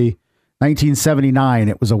 Luckily, 1979.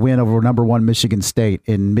 It was a win over number one Michigan State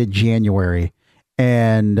in mid-January,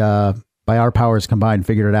 and by our powers combined,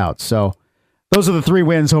 figured it out. So those are the 3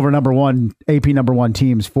 wins over AP number one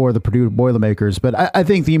teams for the Purdue Boilermakers. But I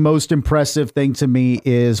think the most impressive thing to me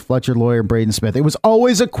is Fletcher Lawyer and Braden Smith. It was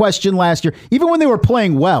always a question last year, even when they were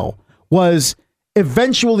playing well, was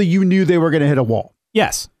eventually you knew they were going to hit a wall.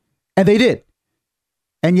 Yes. And they did.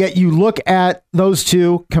 And yet you look at those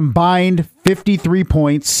two combined 53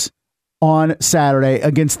 points on Saturday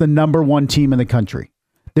against the number one team in the country.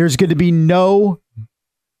 There's going to be no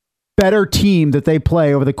better team that they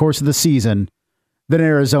play over the course of the season than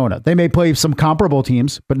Arizona. They may play some comparable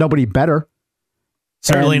teams, but nobody better.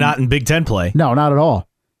 Certainly not in Big Ten play. No, not at all.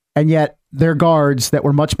 And yet their guards that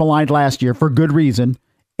were much maligned last year for good reason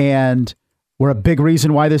and were a big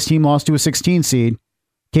reason why this team lost to a 16 seed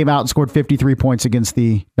came out and scored 53 points against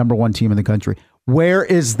the number one team in the country. Where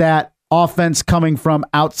is that offense coming from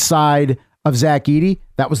outside of Zach Edey?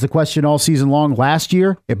 That was the question all season long last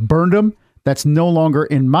year. It burned them. That's no longer,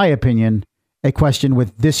 in my opinion, a question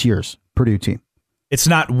with this year's Purdue team. It's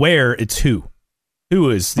not where, it's who.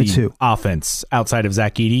 Who is the offense outside of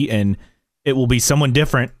Zach Edey? And it will be someone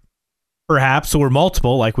different, perhaps, or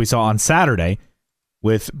multiple, like we saw on Saturday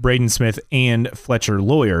with Braden Smith and Fletcher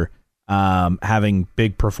Lawyer having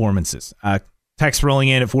big performances. Text rolling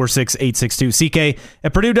in at 46862. CK,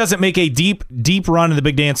 if Purdue doesn't make a deep run in the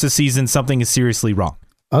big dance this season, something is seriously wrong.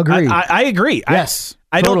 Agreed. I agree. Yes.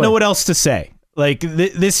 I don't know what else to say. Like,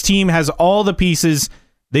 this team has all the pieces.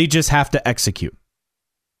 They just have to execute.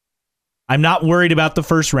 I'm not worried about the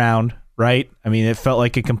first round, right? I mean, it felt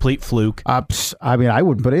like a complete fluke. I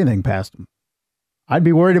wouldn't put anything past them. I'd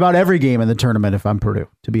be worried about every game in the tournament if I'm Purdue,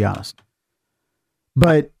 to be honest.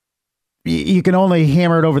 But you can only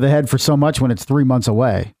hammer it over the head for so much when it's 3 months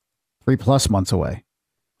away, 3+ months away.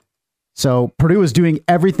 So Purdue is doing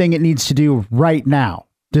everything it needs to do right now.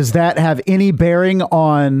 Does that have any bearing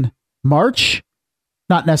on March?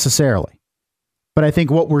 Not necessarily. But I think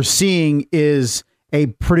what we're seeing is a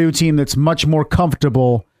Purdue team that's much more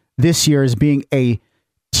comfortable this year as being a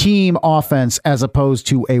team offense as opposed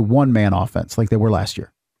to a one-man offense like they were last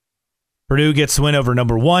year. Purdue gets the win over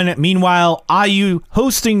number 1. Meanwhile, IU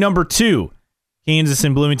hosting number 2, Kansas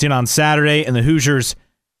and Bloomington on Saturday, and the Hoosiers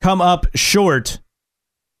come up short.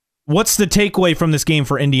 What's the takeaway from this game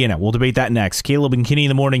for Indiana? We'll debate that next. Caleb and Kenny in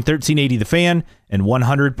the morning, 1380 The Fan and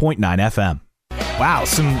 100.9 FM. Wow,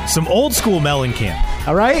 some old school Mellencamp.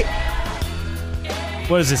 All right.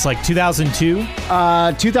 What is this, like 2002?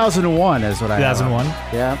 2001 is what I 2001?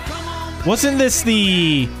 Yeah. Wasn't this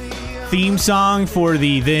the theme song for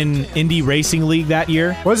the then Indy Racing League that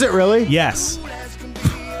year? Was it really? Yes.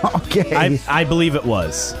 Okay. I believe it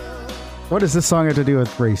was. What does this song have to do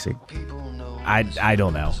with racing? I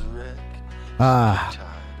don't know. I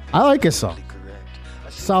like this song.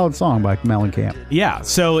 Solid song by Mellencamp. Yeah,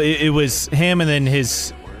 so it was him and then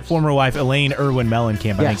his former wife, Elaine Irwin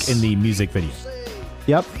Mellencamp, I think, in the music video.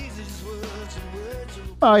 Yep.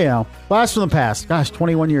 Oh, yeah. Blast from the past. Gosh,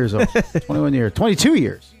 21 years old. 21 years. 22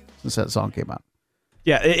 years since that song came out.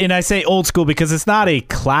 Yeah, and I say old school because it's not a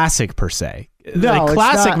classic per se. No, like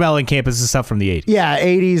classic Mellencamp is the stuff from the 80s. Yeah,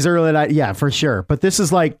 80s, early 90s. Yeah, for sure. But this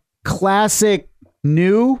is like classic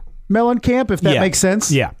new Mellencamp, if that makes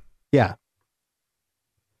sense. Yeah. Yeah.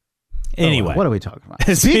 Anyway. What are we talking about?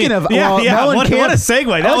 Speaking of Mellencamp. What a segue.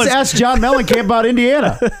 Let's ask John Mellencamp about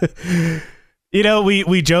Indiana. You know,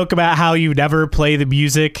 we joke about how you never play the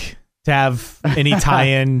music to have any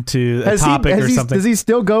tie-in to a topic or something. Does he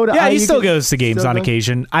still go to? Yeah, he still goes to games on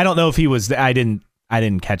occasion. I don't know if he was. I didn't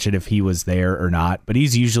catch it if he was there or not. But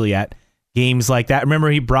he's usually at games like that. Remember,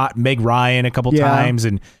 he brought Meg Ryan a couple times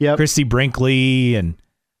and Christy Brinkley and.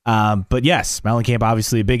 But yes, Mellencamp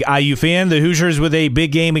obviously a big IU fan. The Hoosiers with a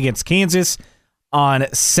big game against Kansas on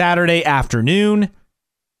Saturday afternoon,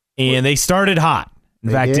 and they started hot. In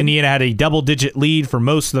fact, Indiana had a double-digit lead for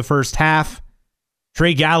most of the first half.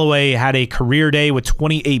 Trey Galloway had a career day with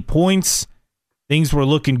 28 points. Things were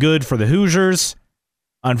looking good for the Hoosiers.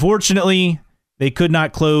 Unfortunately, they could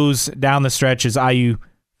not close down the stretch as IU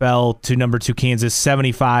fell to number 2 Kansas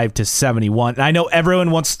 75-71. And I know everyone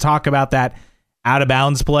wants to talk about that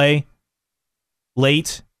out-of-bounds play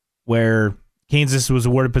late where Kansas was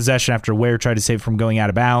awarded possession after Ware tried to save it from going out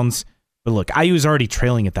of bounds. But look, IU was already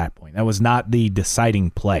trailing at that point. That was not the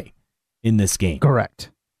deciding play in this game.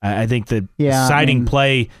 Correct. I think the deciding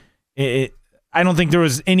play, I don't think there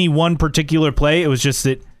was any one particular play. It was just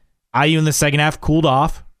that IU in the second half cooled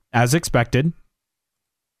off, as expected.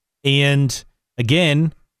 And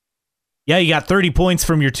again, you got 30 points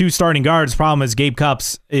from your 2 starting guards. Problem is Gabe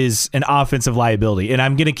Cupps is an offensive liability. And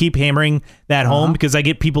I'm going to keep hammering that home because I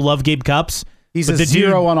get people love Gabe Cupps. He's a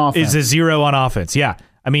zero on offense. Is a zero on offense. Yeah.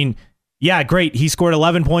 I mean, yeah, great. He scored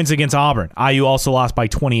 11 points against Auburn. IU also lost by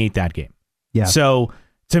 28 that game. Yeah. So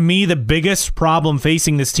to me, the biggest problem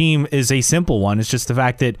facing this team is a simple one. It's just the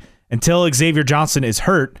fact that until Xavier Johnson is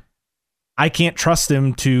hurt, I can't trust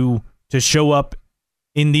him to show up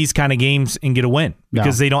in these kind of games and get a win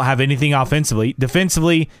because they don't have anything offensively.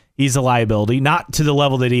 Defensively, he's a liability, not to the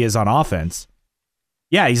level that he is on offense.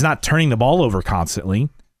 Yeah, he's not turning the ball over constantly,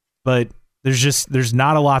 but there's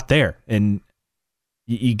not a lot there. And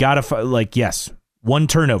you got to, yes, 1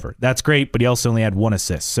 turnover. That's great, but he also only had 1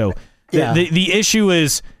 assist. So the issue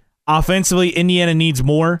is offensively, Indiana needs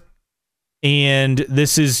more, and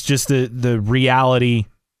this is just the reality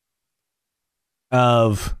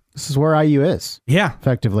of... This is where IU is. Yeah.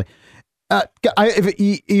 Effectively.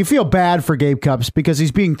 You feel bad for Gabe Cupps because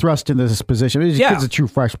he's being thrust into this position. He's a true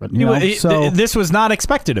freshman. So this was not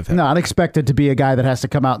expected of him. Not expected to be a guy that has to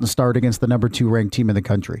come out and start against the number 2 ranked team in the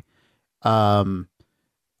country.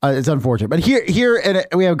 It's unfortunate. But here, and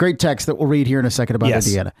we have a great text that we'll read here in a second about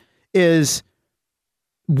Indiana, is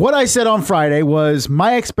what I said on Friday was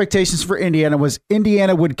my expectations for Indiana was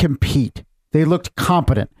Indiana would compete They looked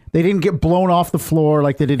competent. They didn't get blown off the floor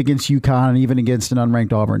like they did against UConn and even against an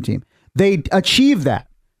unranked Auburn team. They achieved that.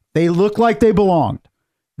 They looked like they belonged.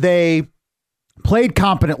 They played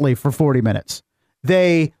competently for 40 minutes.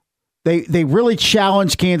 They really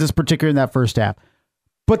challenged Kansas, particularly in that first half.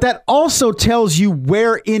 But that also tells you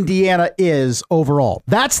where Indiana is overall.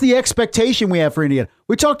 That's the expectation we have for Indiana.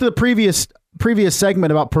 We talked to the previous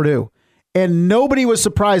segment about Purdue, and nobody was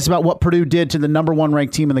surprised about what Purdue did to the number one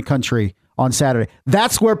ranked team in the country on Saturday.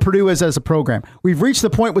 That's where Purdue is as a program. We've reached the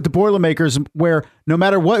point with the Boilermakers where no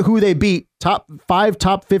matter who they beat, top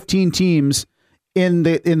 15 teams in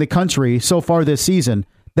the country so far this season,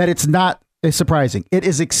 that it's not surprising. It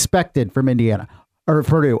is expected from Indiana or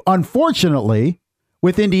Purdue. Unfortunately,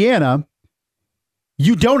 with Indiana,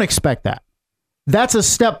 you don't expect that. That's a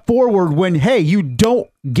step forward when, hey, you don't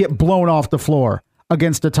get blown off the floor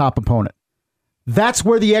against a top opponent. That's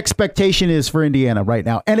where the expectation is for Indiana right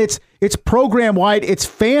now. And it's program-wide, it's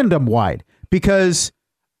fandom-wide, because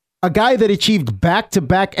a guy that achieved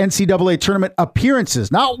back-to-back NCAA tournament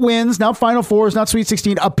appearances, not wins, not Final Fours, not Sweet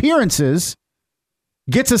 16, appearances,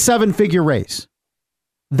 gets a seven-figure raise.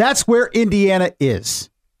 That's where Indiana is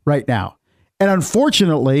right now. And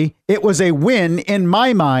unfortunately, it was a win in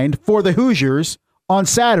my mind for the Hoosiers on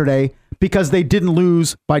Saturday because they didn't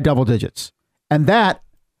lose by double digits. And that,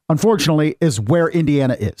 unfortunately, is where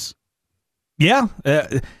Indiana is. Yeah.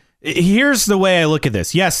 Here's the way I look at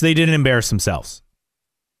this. Yes, they didn't embarrass themselves,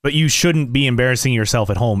 but you shouldn't be embarrassing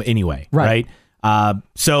yourself at home anyway. Right.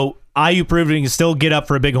 So IU proved it can still get up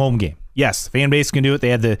for a big home game. Yes, the fan base can do it. They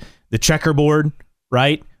had the checkerboard,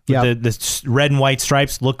 right? Yeah. The red and white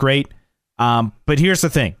stripes look great. But here's the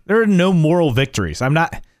thing. There are no moral victories. I'm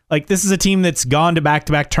not like, this is a team that's gone to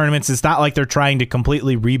back-to-back tournaments. It's not like they're trying to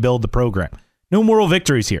completely rebuild the program. No moral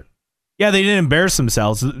victories here. Yeah, they didn't embarrass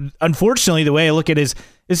themselves. Unfortunately, the way I look at it is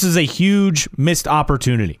this is a huge missed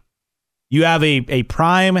opportunity. You have a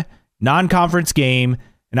prime non-conference game,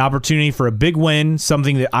 an opportunity for a big win,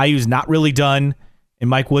 something that IU's not really done in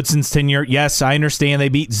Mike Woodson's tenure. Yes, I understand they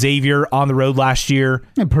beat Xavier on the road last year.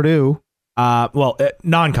 And Purdue.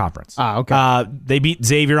 Non-conference. Okay. They beat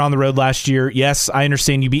Xavier on the road last year. Yes, I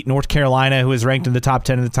understand you beat North Carolina, who was ranked in the top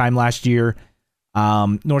 10 at the time last year.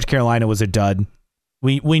 North Carolina was a dud.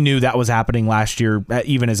 We knew that was happening last year,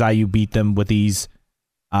 even as IU beat them with ease.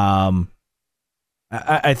 I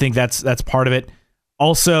think that's part of it.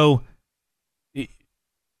 Also,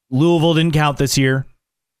 Louisville didn't count this year.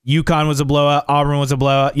 UConn was a blowout. Auburn was a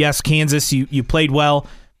blowout. Yes, Kansas, you played well,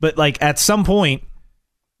 but like at some point,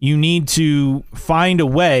 you need to find a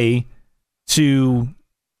way to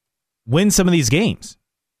win some of these games.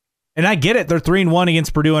 And I get it. They're 3-1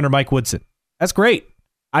 against Purdue under Mike Woodson. That's great.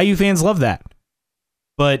 IU fans love that.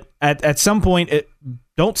 But at some point,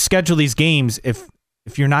 don't schedule these games if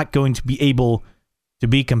you're not going to be able to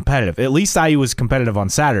be competitive. At least IU was competitive on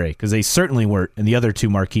Saturday because they certainly weren't in the other two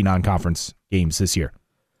marquee non-conference games this year.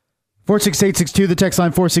 46862, the text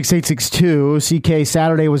line 46862. CK,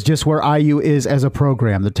 Saturday was just where IU is as a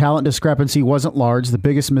program. The talent discrepancy wasn't large. The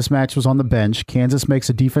biggest mismatch was on the bench. Kansas makes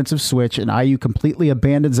a defensive switch, and IU completely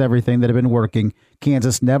abandons everything that had been working.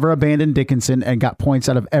 Kansas never abandoned Dickinson and got points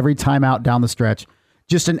out of every timeout down the stretch.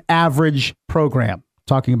 Just an average program,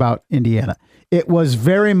 talking about Indiana. It was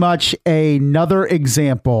very much another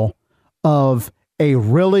example of a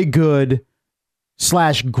really good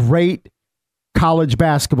 / great college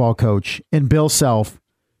basketball coach in Bill Self.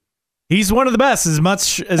 He's one of the best, as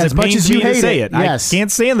much as pains me to say it. Yes. I can't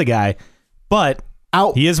stand the guy, but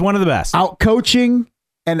he is one of the best. Out coaching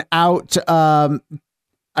and out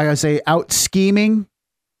scheming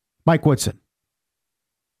Mike Woodson.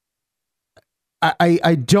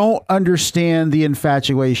 I don't understand the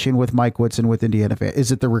infatuation with Mike Woodson with Indiana fans.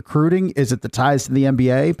 Is it the recruiting? Is it the ties to the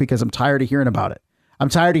NBA? Because I'm tired of hearing about it. I'm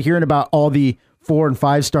tired of hearing about all the 4 and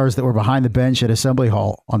 5 stars that were behind the bench at Assembly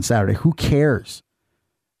Hall on Saturday. Who cares?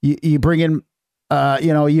 You bring in,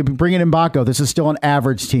 you bring in Mbako. This is still an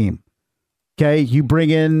average team. Okay. You bring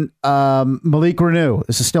in Malik Renew.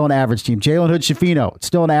 This is still an average team. Jalen Hood-Schifino. It's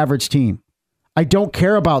still an average team. I don't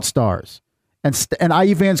care about stars. And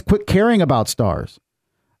IU fans quit caring about stars.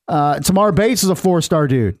 Tamar Bates is a 4-star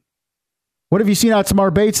dude. What have you seen out of Tamar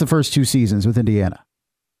Bates the first 2 seasons with Indiana?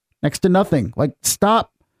 Next to nothing. Like,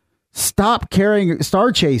 stop carrying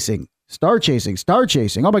star chasing.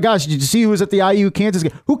 Oh my gosh, did you see who was at the IU Kansas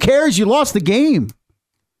game? Who cares? You lost the game.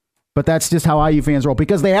 But that's just how IU fans roll,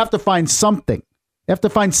 because they have to find something. They have to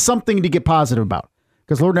find something to get positive about,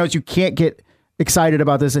 because Lord knows you can't get excited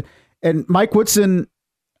about this. And Mike Woodson,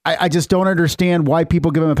 I just don't understand why people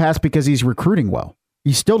give him a pass because he's recruiting well.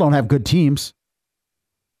 You still don't have good teams.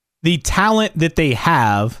 The talent that they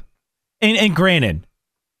have And granted,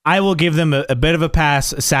 I will give them a bit of a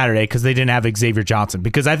pass Saturday because they didn't have Xavier Johnson.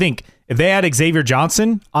 Because I think if they had Xavier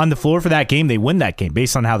Johnson on the floor for that game, they win that game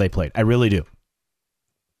based on how they played. I really do.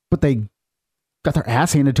 But they got their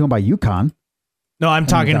ass handed to them by UConn. No, I'm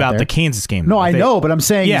talking about the Kansas game. No, I know, but I'm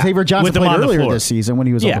saying Xavier Johnson played earlier this season when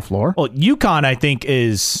he was on the floor. Well, UConn, I think,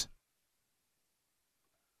 is,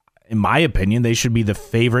 in my opinion, they should be the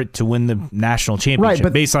favorite to win the national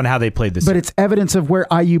championship based on how they played this season. But it's evidence of where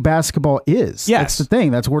IU basketball is. Yes. That's the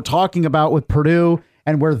thing. That's what we're talking about with Purdue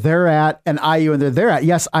and where they're at and IU and they're at.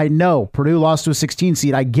 Yes, I know. Purdue lost to a 16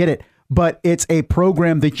 seed. I get it. But it's a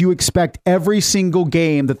program that you expect every single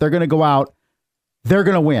game that they're going to go out, they're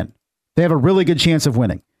going to win. They have a really good chance of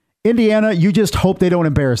winning. Indiana, you just hope they don't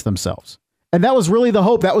embarrass themselves. And that was really the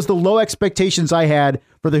hope. That was the low expectations I had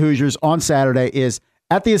for the Hoosiers on Saturday is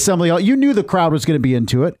at the Assembly Hall. You knew the crowd was going to be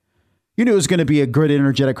into it. You knew it was going to be a good,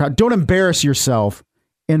 energetic crowd. Don't embarrass yourself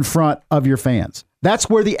in front of your fans. That's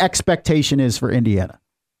where the expectation is for Indiana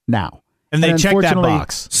now. And they check that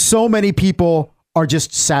box. So many people are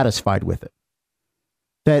just satisfied with it.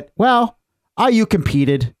 That, well, IU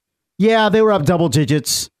competed. Yeah, they were up double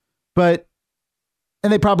digits. And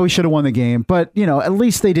they probably should have won the game, but at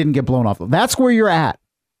least they didn't get blown off. That's where you're at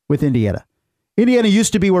with Indiana. Indiana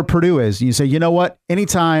used to be where Purdue is. You say, you know what?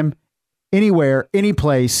 Anytime, anywhere, any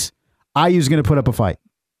place, IU's going to put up a fight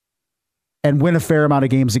and win a fair amount of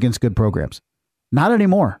games against good programs. Not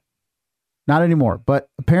anymore. But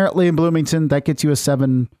apparently in Bloomington, that gets you a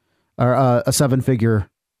seven-figure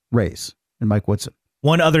raise in Mike Woodson.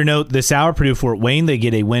 One other note this hour, Purdue Fort Wayne, they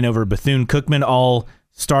get a win over Bethune-Cookman, all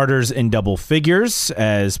starters in double figures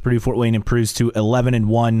as Purdue Fort Wayne improves to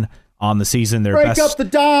 11-1 on the season. Their Break up the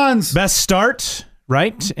Dons. Best start,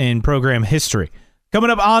 right, in program history. Coming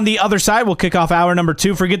up on the other side, we'll kick off hour number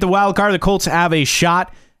 2. Forget the wild card. The Colts have a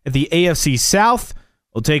shot at the AFC South.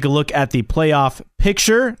 We'll take a look at the playoff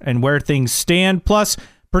picture and where things stand. Plus,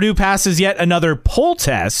 Purdue passes yet another poll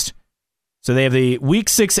test. So they have the Week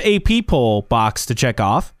 6 AP poll box to check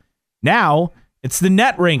off. Now, it's the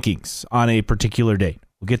net rankings on a particular date.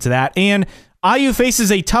 We'll get to that. And IU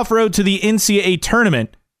faces a tough road to the NCAA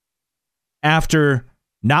tournament after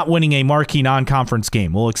not winning a marquee non-conference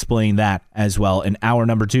game. We'll explain that as well in hour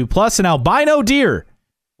number 2. Plus an albino deer.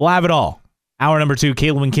 We'll have it all. Hour number 2,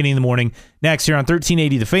 Caleb and Kenny in the morning. Next here on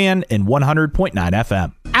 1380 The Fan and 100.9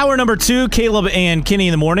 FM. Hour number 2, Caleb and Kenny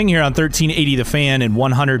in the morning here on 1380 The Fan and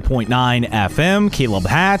 100.9 FM. Caleb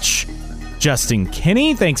Hatch, Justin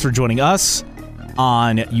Kenny, thanks for joining us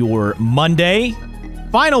on your Monday.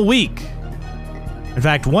 Final week. In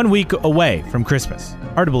fact, 1 week away from Christmas.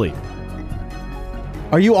 Hard to believe.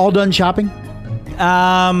 Are you all done shopping?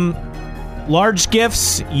 Large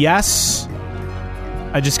gifts, yes.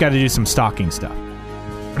 I just got to do some stocking stuff.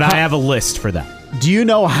 But I have a list for that. Do you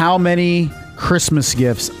know how many Christmas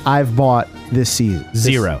gifts I've bought this season?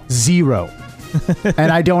 Zero.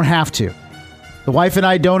 And I don't have to. The wife and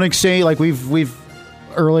I don't exchange. Like we've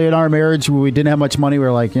early in our marriage, we didn't have much money. We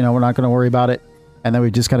were like, we're not going to worry about it. And then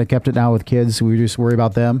we just kind of kept it now with kids. We just worry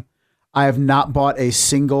about them. I have not bought a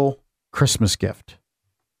single Christmas gift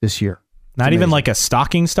this year. Not even like a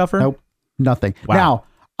stocking stuffer? Nope. Nothing. Wow. Now,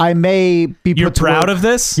 I may be You're put to proud work. of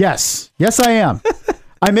this? Yes. Yes, I am.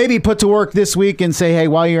 I may be put to work this week and say, hey,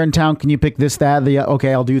 while you're in town, can you pick this, that,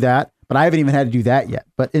 okay, I'll do that. But I haven't even had to do that yet.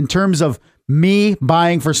 But in terms of me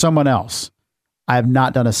buying for someone else, I have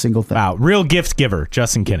not done a single thing. Wow. Real gift giver,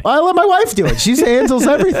 Justin Kinney. I let my wife do it. She handles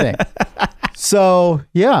everything. So,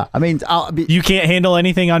 yeah. I mean, you can't handle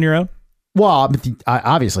anything on your own? Well,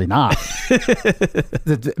 obviously not.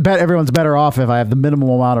 Everyone's better off if I have the minimum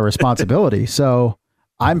amount of responsibility. So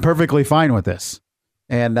I'm perfectly fine with this.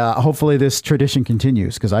 And hopefully this tradition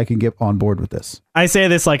continues because I can get on board with this. I say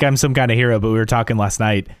this like I'm some kind of hero, but we were talking last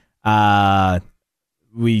night.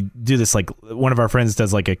 We do this like one of our friends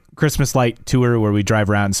does like a Christmas light tour where we drive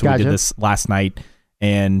around. So we did this last night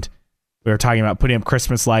and we were talking about putting up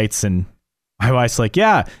Christmas lights and my wife's like,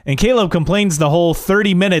 yeah. And Caleb complains the whole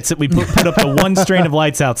 30 minutes that we put up the one strain of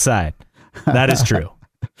lights outside. That is true.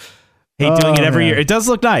 Hate doing it every year. It does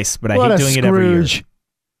look nice, but I hate doing it every year.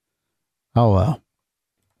 Oh, well.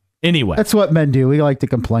 Anyway. That's what men do. We like to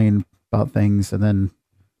complain about things and then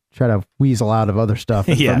try to weasel out of other stuff.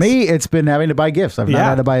 And for me, it's been having to buy gifts. I've not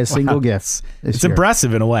had to buy a single gift. It's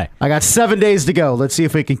impressive in a way. I got 7 days to go. Let's see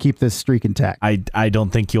if we can keep this streak intact. I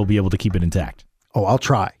don't think you'll be able to keep it intact. Oh, I'll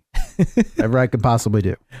try. Whatever I can possibly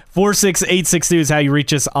do. 46862 is how you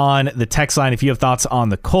reach us on the text line if you have thoughts on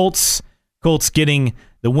the Colts. Colts getting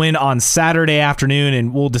the win on Saturday afternoon,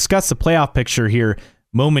 and we'll discuss the playoff picture here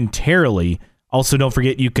momentarily. Also, don't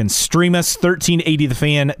forget you can stream us,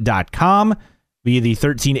 1380thefan.com. via the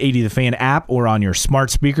 1380 The Fan app or on your smart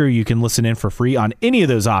speaker. You can listen in for free on any of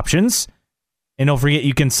those options. And don't forget,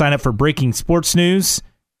 you can sign up for breaking sports news.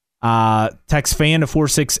 Text FAN to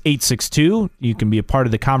 46862. You can be a part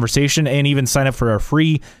of the conversation and even sign up for our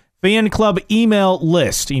free fan club email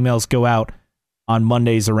list. Emails go out on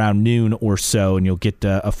Mondays around noon or so, and you'll get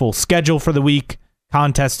a full schedule for the week,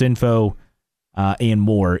 contest info, and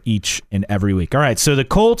more each and every week. All right, so the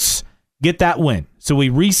Colts get that win. So we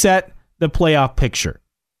reset the playoff picture.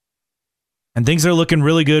 And things are looking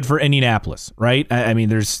really good for Indianapolis, right? I mean,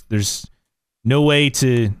 there's no way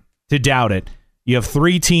to doubt it. You have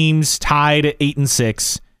 3 teams tied at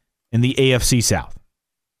 8-6 in the AFC South.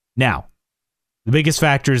 Now, the biggest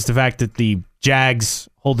factor is the fact that the Jags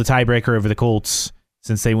hold the tiebreaker over the Colts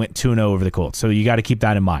since they went 2-0 over the Colts. So you got to keep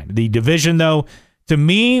that in mind. The division, though, to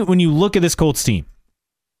me, when you look at this Colts team,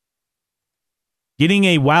 getting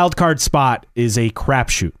a wild card spot is a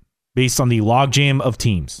crapshoot based on the logjam of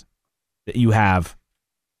teams that you have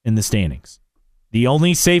in the standings. The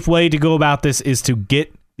only safe way to go about this is to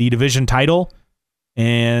get the division title,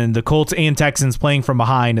 and the Colts and Texans playing from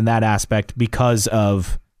behind in that aspect because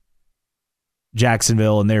of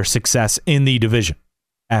Jacksonville and their success in the division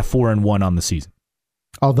at 4-1 on the season.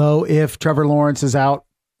 Although if Trevor Lawrence is out,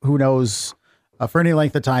 who knows, for any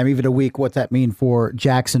length of time, even a week, what's that mean for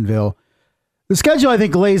Jacksonville? The schedule, I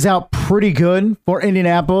think, lays out pretty good for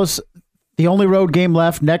Indianapolis. The only road game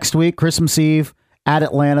left next week, Christmas Eve, at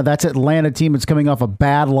Atlanta. That's Atlanta team that's coming off a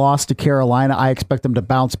bad loss to Carolina. I expect them to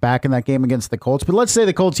bounce back in that game against the Colts. But let's say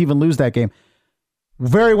the Colts even lose that game.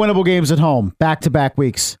 Very winnable games at home, back-to-back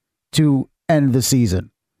weeks to end the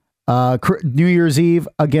season. New Year's Eve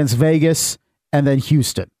against Vegas, and then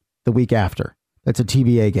Houston the week after. That's a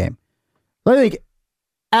TBA game. I think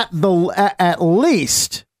at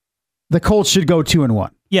least the Colts should go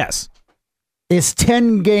 2-1. Yes. Is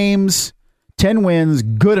 10 games, 10 wins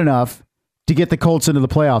good enough to get the Colts into the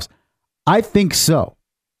playoffs? I think so.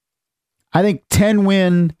 I think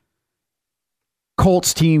 10-win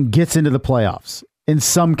Colts team gets into the playoffs in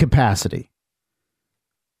some capacity.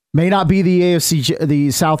 May not be the AFC,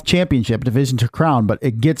 the South Championship division to crown, but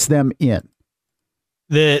it gets them in.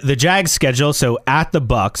 The Jags schedule, so at the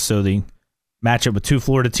Bucs, so the matchup with 2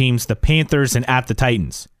 Florida teams, the Panthers and at the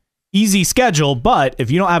Titans. Easy schedule, but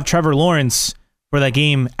if you don't have Trevor Lawrence for that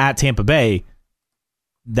game at Tampa Bay,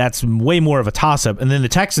 that's way more of a toss-up. And then the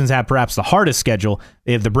Texans have perhaps the hardest schedule.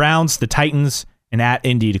 They have the Browns, the Titans, and at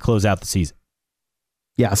Indy to close out the season.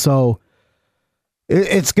 Yeah, so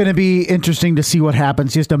it's going to be interesting to see what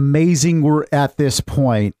happens. Just amazing we're at this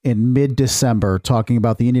point in mid-December talking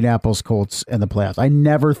about the Indianapolis Colts and the playoffs. I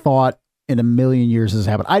never thought in a million years this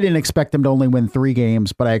happened. I didn't expect them to only win 3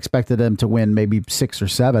 games, but I expected them to win maybe 6 or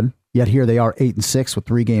 7. Yet here they are 8-6 with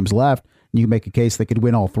 3 games left. And you make a case they could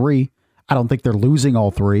win all 3. I don't think they're losing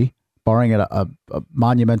all 3, barring a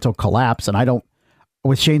monumental collapse. And I don't,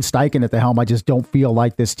 with Shane Steichen at the helm, I just don't feel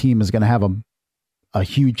like this team is going to have a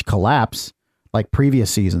huge collapse like previous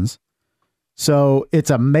seasons. So it's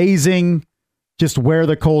amazing just where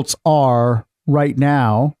the Colts are right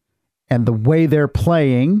now and the way they're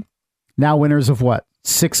playing. Now winners of what?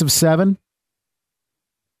 6 of 7?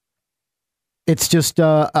 It's just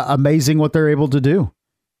amazing what they're able to do.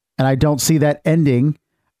 And I don't see that ending.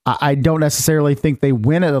 I don't necessarily think they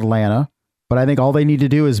win at Atlanta, but I think all they need to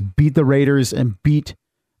do is beat the Raiders and beat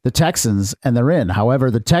the Texans, and they're in. However,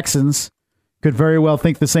 the Texans could very well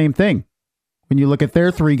think the same thing when you look at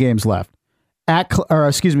their 3 games left. At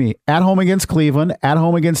home against Cleveland, at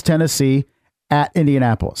home against Tennessee, at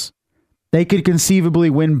Indianapolis. They could conceivably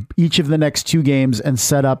win each of the next 2 games and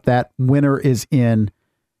set up that winner is in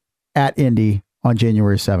at Indy on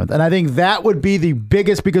January 7th. And I think that would be the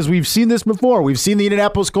biggest, because we've seen this before. We've seen the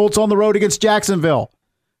Indianapolis Colts on the road against Jacksonville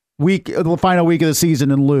the final week of the season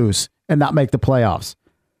and lose and not make the playoffs.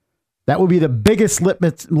 That would be the biggest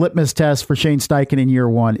litmus test for Shane Steichen in year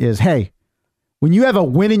 1 is, hey, when you have a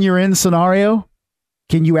win and you're in scenario,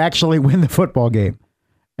 can you actually win the football game?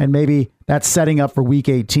 And maybe that's setting up for week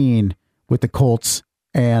 18 with the Colts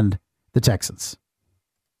and the Texans.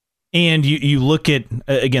 And you look at,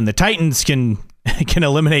 again, the Titans can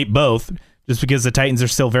eliminate both just because the Titans are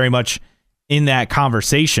still very much in that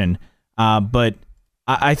conversation. But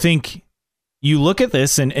I think you look at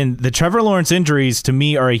this and the Trevor Lawrence injuries to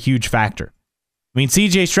me are a huge factor. I mean,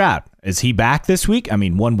 CJ Stroud, is he back this week? I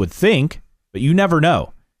mean, one would think, but you never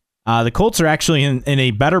know. The Colts are actually in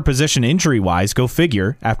a better position injury-wise, go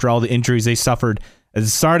figure, after all the injuries they suffered at the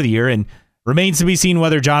start of the year, and remains to be seen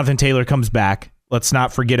whether Jonathan Taylor comes back. Let's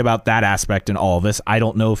not forget about that aspect in all of this. I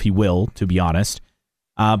don't know if he will, to be honest.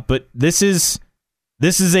 But this is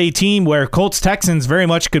this is a team where Colts-Texans very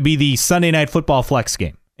much could be the Sunday Night Football flex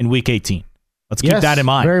game in Week 18. Let's keep that in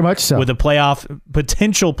mind. Very much so. With a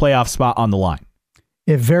potential playoff spot on the line.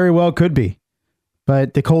 It very well could be.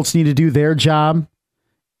 But the Colts need to do their job,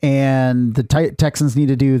 and the Texans need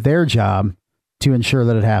to do their job to ensure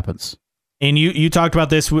that it happens. And you talked about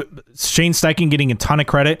this, with Shane Steichen getting a ton of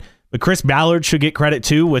credit, but Chris Ballard should get credit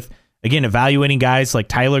too with, again, evaluating guys like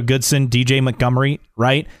Tyler Goodson, DJ Montgomery,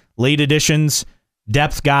 right? Late additions,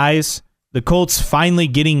 depth guys. The Colts finally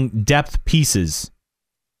getting depth pieces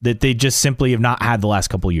that they just simply have not had the last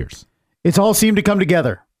couple of years. It's all seemed to come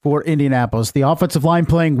together for Indianapolis. The offensive line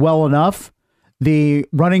playing well enough. The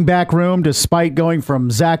running back room, despite going from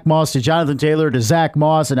Zach Moss to Jonathan Taylor to Zach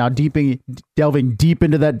Moss and now delving deep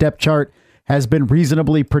into that depth chart, has been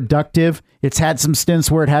reasonably productive. It's had some stints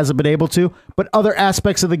where it hasn't been able to, but other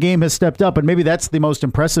aspects of the game has stepped up. And maybe that's the most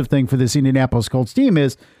impressive thing for this Indianapolis Colts team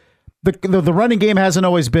is the running game hasn't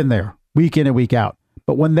always been there week in and week out.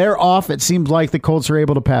 But when they're off, it seems like the Colts are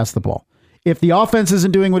able to pass the ball. If the offense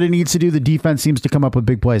isn't doing what it needs to do, the defense seems to come up with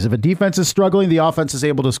big plays. If a defense is struggling, the offense is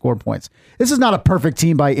able to score points. This is not a perfect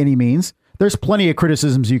team by any means. There's plenty of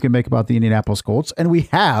criticisms you can make about the Indianapolis Colts, and we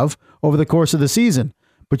have over the course of the season.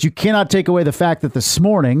 But you cannot take away the fact that this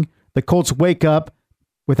morning, the Colts wake up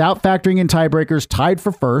without factoring in tiebreakers, tied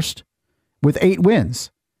for first with 8 wins.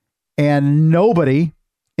 And nobody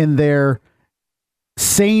in their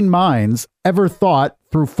sane minds ever thought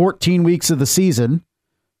through 14 weeks of the season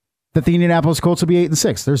that the Indianapolis Colts would be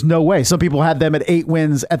 8-6. There's no way. Some people had them at 8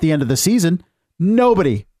 wins at the end of the season.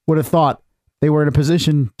 Nobody would have thought they were in a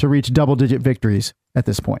position to reach double-digit victories at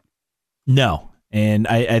this point. No. And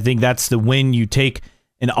I think that's the win you take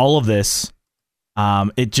in all of this.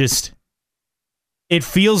 It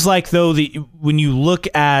feels like, though, when you look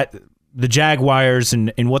at the Jaguars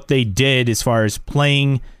and what they did as far as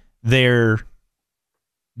playing their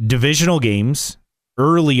divisional games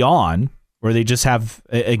early on, where they just have,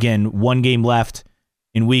 again, one game left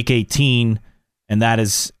in Week 18, and that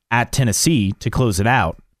is at Tennessee to close it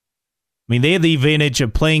out. I mean, they have the advantage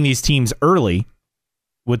of playing these teams early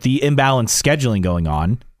with the imbalanced scheduling going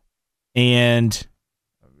on, and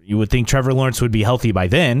you would think Trevor Lawrence would be healthy by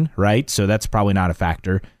then, right? So that's probably not a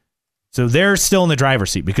factor. So they're still in the driver's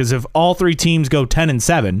seat, because if all 3 teams go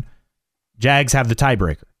 10-7, Jags have the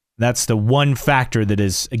tiebreaker. That's the one factor that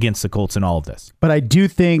is against the Colts in all of this. But I do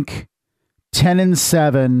think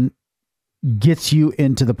 10-7 gets you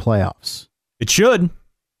into the playoffs. It should,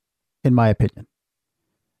 in my opinion.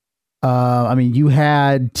 I mean, you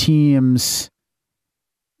had teams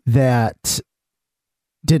that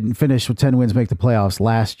didn't finish with 10 wins make the playoffs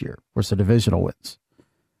last year. Of course, the divisional wins.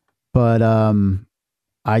 But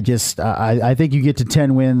I think you get to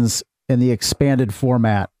 10 wins in the expanded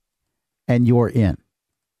format, and you're in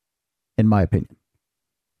my opinion.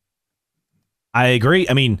 I agree.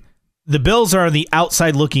 I mean, the Bills are on the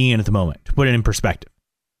outside looking in at the moment, to put it in perspective.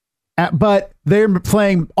 But they're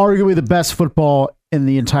playing arguably the best football in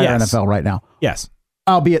the entire NFL right now. Yes.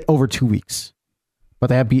 Albeit over 2 weeks. But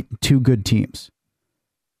they have beaten 2 good teams.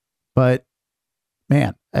 But,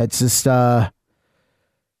 man, it's just...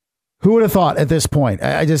 who would have thought at this point?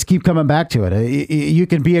 I just keep coming back to it. You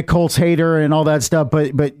can be a Colts hater and all that stuff,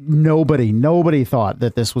 but nobody thought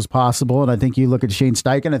that this was possible. And I think you look at Shane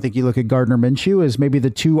Steichen, I think you look at Gardner Minshew as maybe the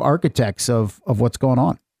 2 architects of what's going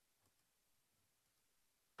on.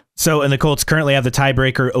 So, and the Colts currently have the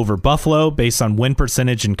tiebreaker over Buffalo based on win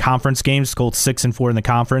percentage in conference games. Colts 6-4 in the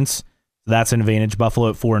conference. So that's an advantage. Buffalo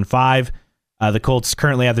at 4-5. The Colts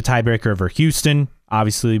currently have the tiebreaker over Houston,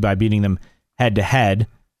 obviously by beating them head to head.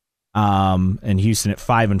 And Houston at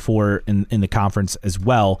 5-4 in the conference as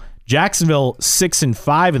well. Jacksonville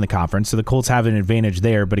 6-5 in the conference, so the Colts have an advantage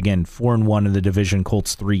there. But again, 4-1 in the division.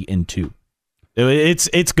 Colts 3-2.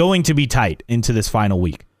 It's going to be tight into this final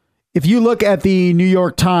week. If you look at the New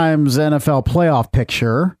York Times NFL playoff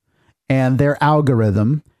picture and their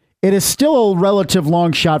algorithm, it is still a relative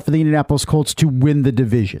long shot for the Indianapolis Colts to win the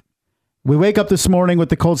division. We wake up this morning with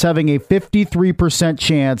the Colts having a 53%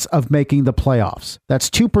 chance of making the playoffs. That's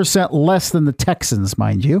 2% less than the Texans,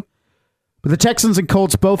 mind you. But the Texans and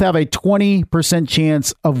Colts both have a 20%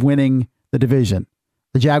 chance of winning the division.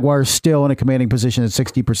 The Jaguars still in a commanding position at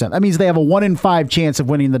 60%. That means they have a 1-in-5 chance of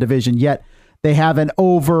winning the division, yet they have an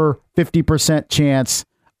over 50% chance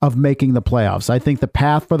of making the playoffs. I think the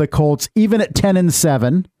path for the Colts, even at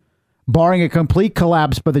 10-7, barring a complete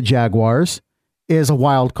collapse by the Jaguars, is a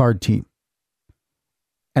wild card team.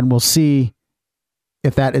 And we'll see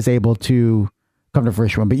if that is able to come to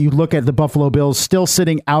fruition. But you look at the Buffalo Bills still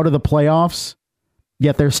sitting out of the playoffs,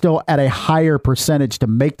 yet they're still at a higher percentage to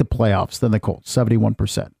make the playoffs than the Colts,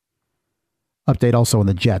 71%. Update also on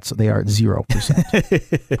the Jets. They are at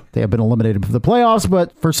 0%. They have been eliminated from the playoffs,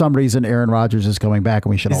 but for some reason, Aaron Rodgers is coming back,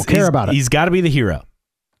 and we should all care about it. He's got to be the hero.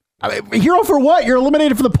 I mean, hero for what? You're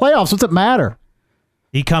eliminated from the playoffs. What's it matter?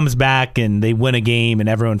 He comes back, and they win a game, and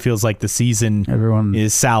everyone feels like the season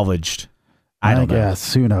is salvaged. I don't know.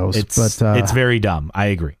 Guess. Who knows? It's very dumb. I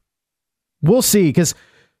agree. We'll see, because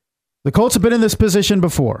the Colts have been in this position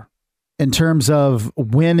before in terms of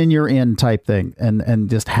win and you're in type thing, and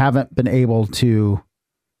just haven't been able to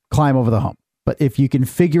climb over the hump. But if you can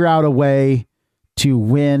figure out a way to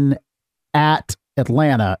win at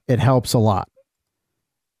Atlanta, it helps a lot.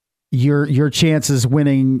 Your chances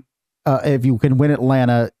winning, if you can win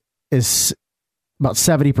Atlanta, is about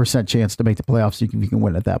 70% chance to make the playoffs. You can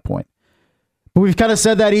win at that point. But we've kind of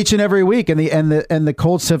said that each and every week, and the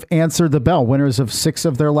Colts have answered the bell, winners of 6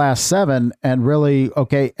 of their last 7, and really,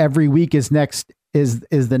 okay, every week is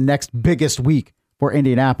the next biggest week for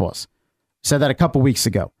Indianapolis. We said that a couple weeks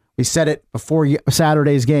ago. We said it before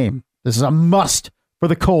Saturday's game. This is a must for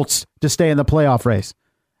the Colts to stay in the playoff race.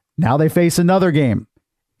 Now they face another game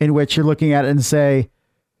in which you're looking at it and say,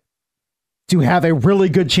 to have a really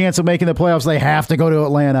good chance of making the playoffs, they have to go to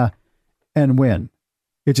Atlanta and win.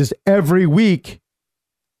 It's just every week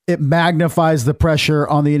it magnifies the pressure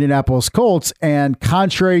on the Indianapolis Colts. And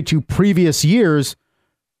contrary to previous years,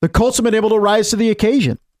 the Colts have been able to rise to the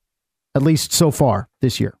occasion, at least so far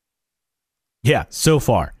this year. Yeah, so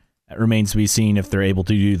far. It remains to be seen if they're able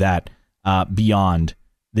to do that beyond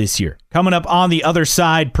this year. Coming up on the other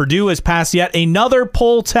side, Purdue has passed yet another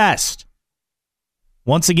poll test.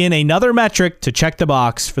 Once again, another metric to check the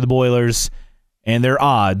box for the Boilers and their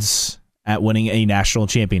odds at winning a national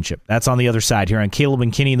championship. That's on the other side here on Caleb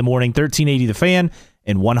and Kenny in the morning, 1380 The Fan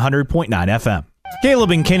and 100.9 FM.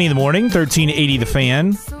 Caleb and Kenny in the morning, 1380 The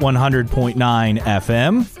Fan, 100.9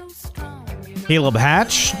 FM. Caleb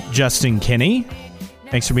Hatch, Justin Kenny,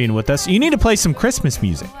 thanks for being with us. You need to play some Christmas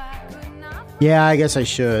music. Yeah, I guess I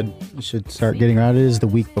should. I should start getting around. It is the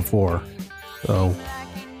week before. So,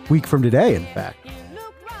 week from today, in fact.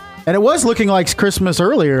 And it was looking like Christmas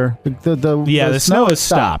earlier. The snow has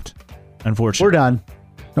stopped. Unfortunately, we're done.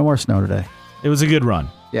 No more snow today. It was a good run.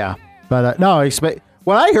 Yeah, but no.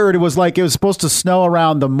 What I heard, it was like it was supposed to snow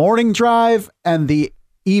around the morning drive and the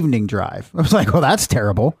evening drive. I was like, well, that's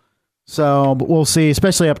terrible. So, but we'll see.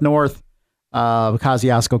 Especially up north,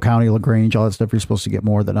 Kosciuszko County, LaGrange, all that stuff. You're supposed to get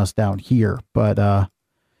more than us down here. But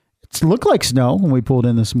it looked like snow when we pulled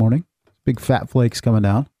in this morning. Big fat flakes coming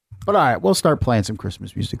down. But all right, we'll start playing some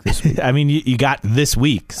Christmas music this week. I mean, you got this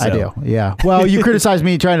week. So. I do, yeah. Well, you criticized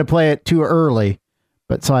me trying to play it too early,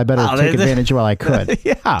 but so I better take advantage while I could.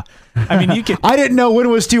 Yeah. I mean, you can. I didn't know when it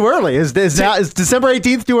was too early. Is December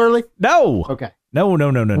 18th too early? No. Okay. No.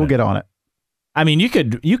 We'll get on it. I mean, you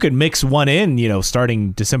could mix one in,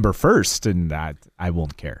 starting December 1st, and I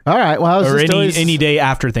won't care. All right. Well, any day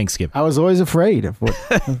after Thanksgiving. I was always afraid of what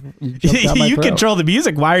you control the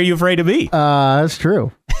music. Why are you afraid of me? That's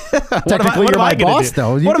true. Technically, you're my boss,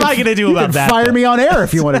 though. What am I going to do about that? Fire me on air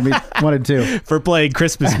if you wanted to for playing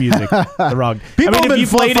Christmas music. The wrong. People have been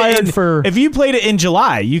fired for. If you played it in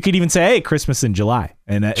July, you could even say, "Hey, Christmas in July,"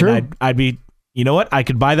 and I'd be. You know what? I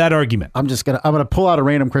could buy that argument. I'm gonna pull out a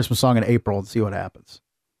random Christmas song in April and see what happens.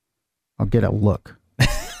 I'll get a look.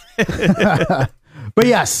 But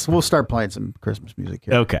yes, we'll start playing some Christmas music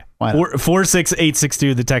here. Okay.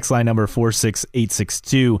 46862, the text line number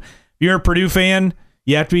 46862. If you're a Purdue fan,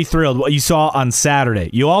 you have to be thrilled what you saw on Saturday.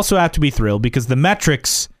 You also have to be thrilled because the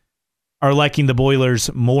metrics are liking the Boilers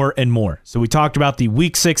more and more. So we talked about the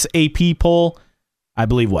Week 6 AP poll, I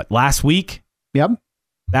believe, last week? Yep.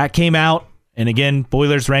 That came out. And again,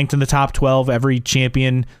 Boilers ranked in the top 12. Every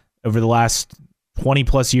champion over the last 20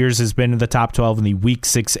 plus years has been in the top 12 in the Week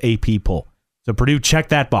 6 AP poll. So Purdue checked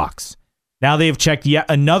that box. Now they've checked yet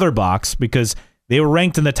another box because they were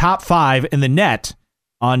ranked in the top 5 in the net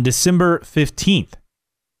on December 15th.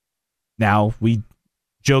 Now, we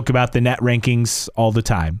joke about the net rankings all the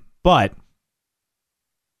time, but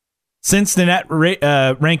since the net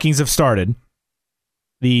rankings have started,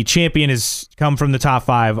 the champion has come from the top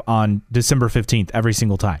 5 on December 15th every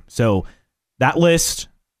single time. So that list,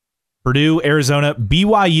 Purdue, Arizona,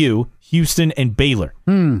 BYU, Houston, and Baylor.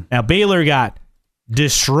 Now, Baylor got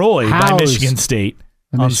destroyed by Michigan State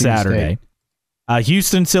on Saturday.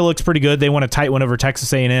 Houston still looks pretty good. They won a tight one over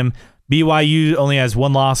Texas A&M. BYU only has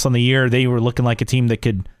one loss on the year. They were looking like a team that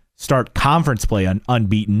could start conference play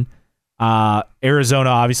unbeaten. Arizona,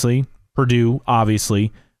 obviously. Purdue,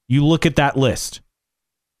 obviously. You look at that list.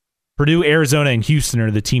 Purdue, Arizona, and Houston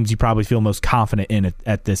are the teams you probably feel most confident in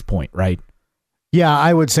at this point, right? Yeah,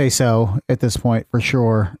 I would say so at this point for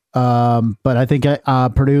sure. But I think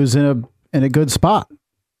Purdue's in in a good spot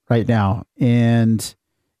right now. And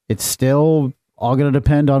it's still all going to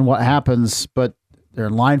depend on what happens, but they're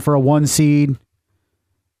in line for a 1 seed,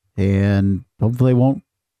 and hopefully won't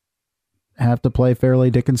have to play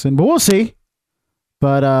Fairleigh Dickinson, but we'll see.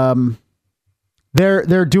 But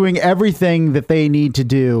they're doing everything that they need to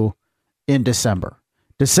do in December.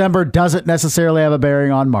 December doesn't necessarily have a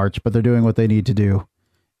bearing on March, but they're doing what they need to do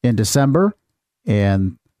in December,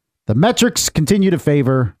 and the metrics continue to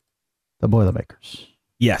favor the Boilermakers.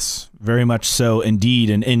 Yes, very much so indeed.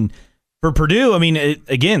 And for Purdue, I mean,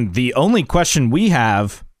 again, the only question we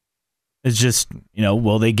have is just,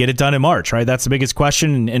 will they get it done in March, right? That's the biggest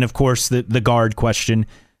question. And of course, the guard question.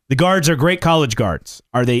 The guards are great college guards.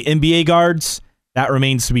 Are they NBA guards? That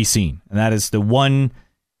remains to be seen. And that is the one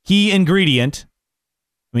key ingredient.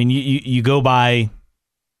 I mean, you go by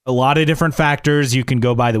a lot of different factors. You can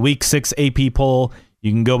go by the Week 6 AP poll.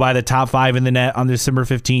 You can go by the top 5 in the net on December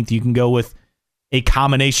 15th. You can go with a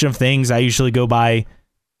combination of things. I usually go by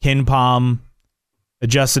KenPom,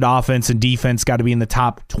 adjusted offense and defense got to be in the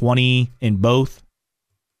top 20 in both.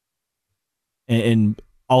 And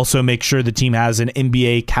also make sure the team has an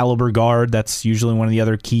NBA caliber guard. That's usually one of the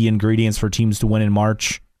other key ingredients for teams to win in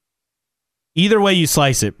March. Either way you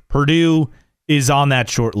slice it, Purdue is on that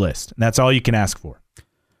short list. And that's all you can ask for.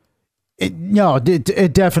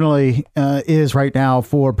 It definitely is right now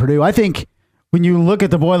for Purdue. I think when you look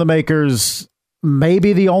at the Boilermakers,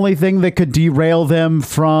 maybe the only thing that could derail them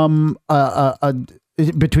from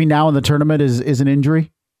between now and the tournament is an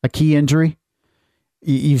injury, a key injury.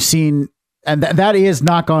 You've seen, and that is,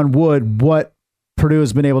 knock on wood, what Purdue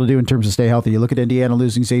has been able to do in terms of stay healthy. You look at Indiana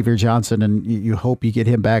losing Xavier Johnson, and you hope you get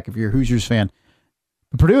him back if you're a Hoosiers fan.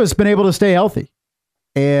 But Purdue has been able to stay healthy,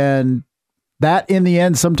 and that in the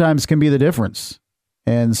end sometimes can be the difference.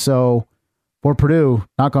 And so for Purdue,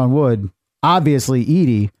 knock on wood, obviously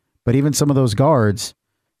Edey, but even some of those guards,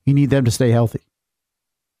 you need them to stay healthy.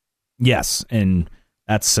 Yes, and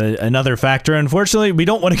that's another factor. Unfortunately, we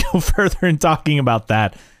don't want to go further in talking about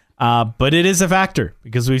that, but it is a factor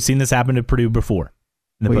because we've seen this happen to Purdue before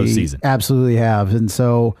in the postseason. Absolutely have. And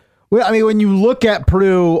so, when you look at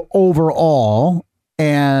Purdue overall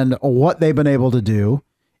and what they've been able to do,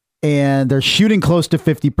 and they're shooting close to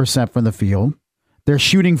 50% from the field. They're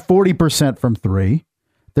shooting 40% from three.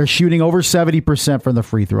 They're shooting over 70% from the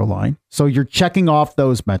free throw line. So you're checking off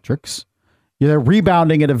those metrics. They're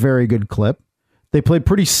rebounding at a very good clip. They play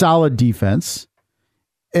pretty solid defense.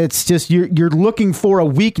 It's just you're looking for a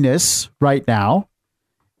weakness right now,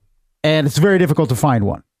 and it's very difficult to find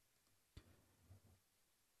one.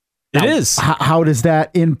 It is. How does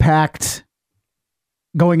that impact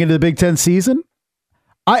going into the Big Ten season?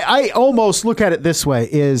 I almost look at it this way,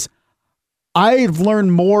 is I've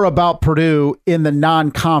learned more about Purdue in the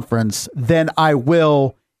non-conference than I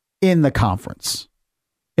will in the conference,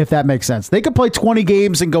 if that makes sense. They could play 20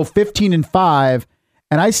 games and go 15-5,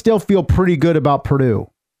 and I still feel pretty good about Purdue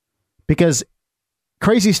because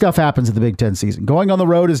crazy stuff happens at the Big Ten season. Going on the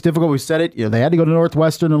road is difficult. We said it. They had to go to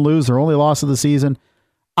Northwestern and lose their only loss of the season.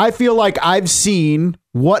 I feel like I've seen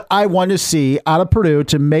what I want to see out of Purdue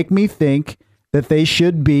to make me think that they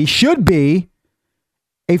should be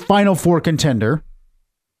a Final Four contender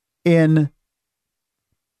in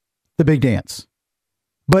the Big Dance.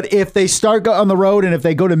 But if they start on the road and if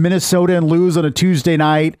they go to Minnesota and lose on a Tuesday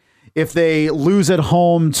night, if they lose at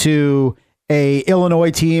home to a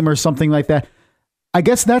Illinois team or something like that, I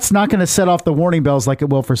guess that's not going to set off the warning bells like it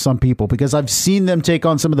will for some people, because I've seen them take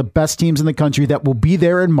on some of the best teams in the country that will be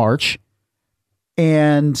there in March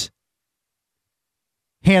and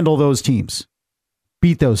handle those teams.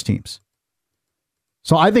 Beat those teams.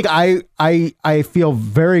 So I think I feel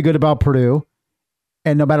very good about Purdue,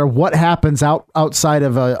 and no matter what happens outside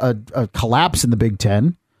of a collapse in the Big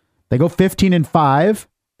Ten, they go 15-5,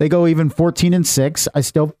 they go even 14-6. I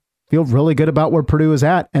still feel really good about where Purdue is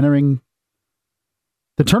at entering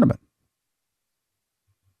the tournament.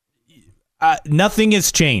 Nothing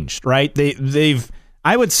has changed, right? They've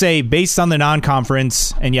I would say, based on the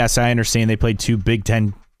non-conference, and yes, I understand they played 2 Big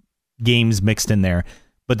Ten games mixed in there,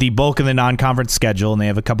 but the bulk of the non-conference schedule, and they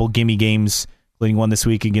have a couple gimme games, including one this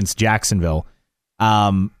week against Jacksonville.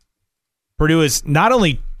 Purdue has not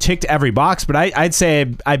only ticked every box, but I'd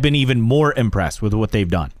say I've been even more impressed with what they've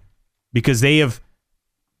done, because they have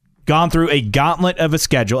gone through a gauntlet of a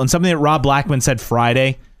schedule, and something that Rob Blackman said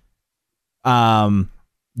Friday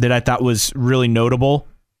that I thought was really notable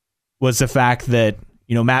was the fact that,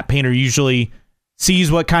 Matt Painter usually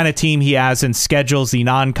sees what kind of team he has and schedules the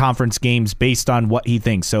non-conference games based on what he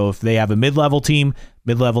thinks. So if they have a mid-level team,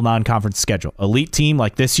 mid-level non-conference schedule. Elite team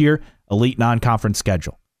like this year, elite non-conference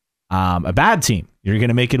schedule. a bad team, you're going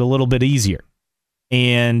to make it a little bit easier.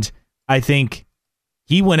 And I think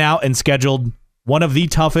he went out and scheduled one of the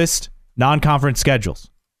toughest non-conference schedules.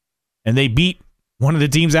 And they beat one of the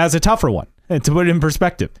teams as a tougher one, to put it in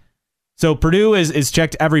perspective. So Purdue is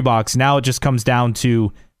checked every box. Now it just comes down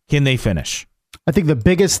to, can they finish? I think the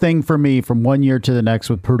biggest thing for me from one year to the next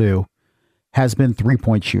with Purdue has been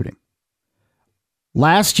 3-point shooting.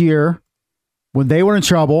 Last year, when they were in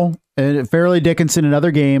trouble, and Fairleigh Dickinson in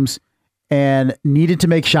other games, and needed to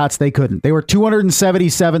make shots, they couldn't. They were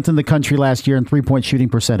 277th in the country last year in 3-point shooting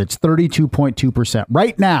percentage, 32.2%.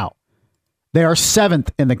 Right now, they are 7th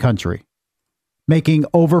in the country, making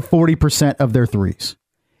over 40% of their threes.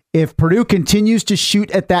 If Purdue continues to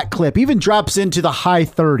shoot at that clip, even drops into the high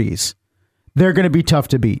 30s, they're going to be tough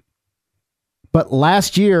to beat. But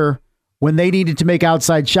last year, when they needed to make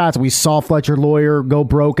outside shots, we saw Fletcher Lawyer go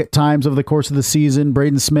broke at times over the course of the season.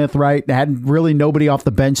 Braden Smith, right, had really nobody off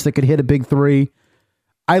the bench that could hit a big three.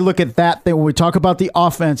 I look at that thing when we talk about the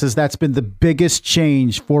offenses, that's been the biggest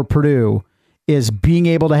change for Purdue, is being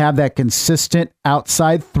able to have that consistent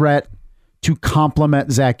outside threat to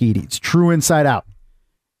complement Zach Edey. It's true inside out.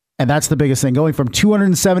 And that's the biggest thing, going from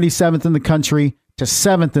 277th in the country to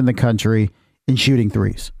 7th in the country in shooting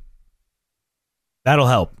threes. That'll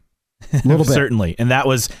help. A little bit. Certainly. And that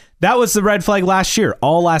was the red flag last year,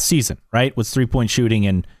 all last season, right? Was 3-point shooting.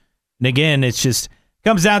 And again, it's just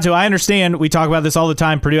comes down to, I understand we talk about this all the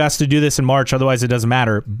time. Purdue has to do this in March, otherwise it doesn't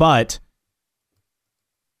matter. But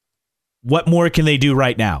what more can they do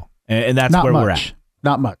right now? And that's where we're at.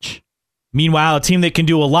 Not much. Meanwhile, a team that can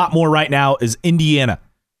do a lot more right now is Indiana.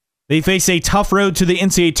 They face a tough road to the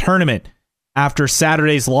NCAA tournament after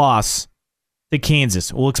Saturday's loss to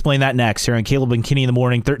Kansas. We'll explain that next here on Caleb and Kenny in the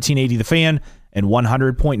morning, 1380 The Fan and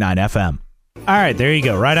 100.9 FM. All right, there you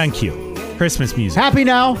go. Right on cue. Christmas music. Happy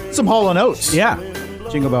now. Some Hall & Oates. Yeah.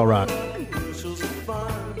 Jingle Bell Rock.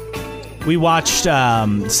 We watched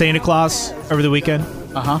Santa Claus over the weekend.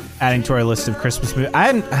 Adding to our list of Christmas movies.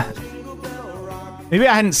 Maybe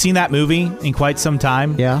I hadn't seen that movie in quite some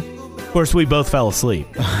time. Yeah. Of course, we both fell asleep.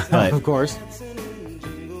 But, of course.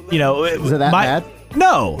 You know, was it that bad?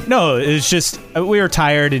 No. It's just we were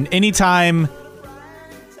tired, and anytime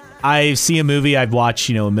I see a movie I've watched,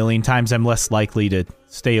 a million times, I'm less likely to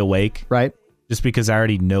stay awake. Right. Just because I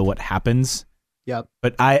already know what happens. Yep.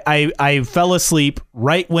 But I fell asleep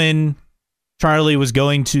right when Charlie was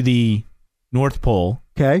going to the North Pole.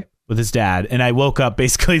 Okay. With his dad, and I woke up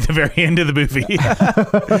basically at the very end of the movie.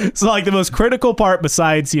 So like the most critical part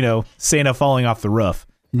besides, Santa falling off the roof,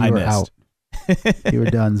 I missed. Out. You were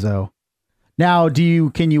done, Zoe. Now,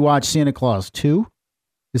 can you watch Santa Claus 2?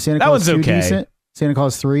 Is Santa Claus 2 okay. decent? Santa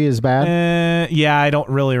Claus 3 is bad? Yeah, I don't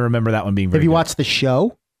really remember that one being very Have you good. watched the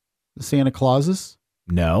show? The Santa Clauses?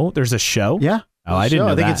 No, there's a show? Yeah. Oh, I didn't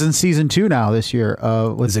know that. I think it's in season 2 now this year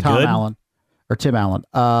with Tom Allen. Or Tim Allen.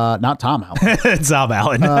 Not Tom Allen. It's Tom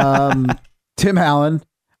Allen. Tim Allen.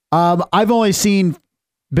 I've only seen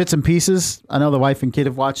bits and pieces. I know the wife and kid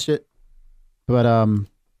have watched it. But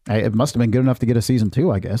it must have been good enough to get a season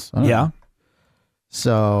 2, I guess. I don't know.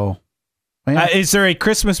 So. Yeah. Is there a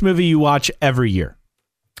Christmas movie you watch every year?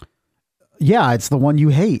 Yeah, it's the one you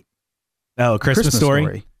hate. Oh, Christmas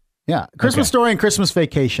Story? Yeah. Christmas Story and Christmas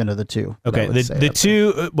Vacation are the two. Okay. The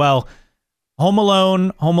two, well, Home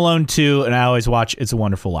Alone 2, and I always watch It's a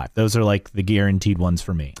Wonderful Life. Those are like the guaranteed ones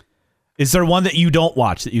for me. Is there one that you don't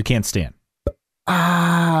watch that you can't stand?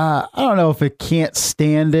 I don't know if I can't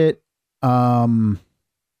stand it. No,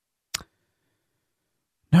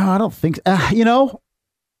 I don't think. I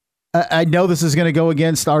know this is going to go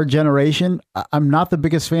against our generation. I'm not the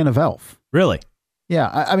biggest fan of Elf. Really? Yeah.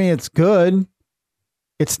 I mean, it's good.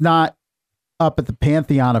 It's not up at the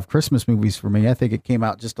pantheon of Christmas movies for me. I think it came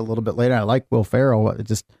out just a little bit later. I like Will Ferrell.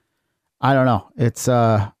 I don't know. It's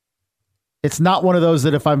not one of those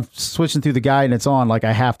that if I'm switching through the guide and it's on, like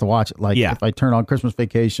I have to watch it. Like if I turn on Christmas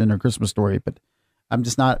Vacation or Christmas Story, but I'm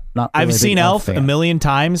just not really I've seen Elf fan. a million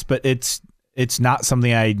times, but it's not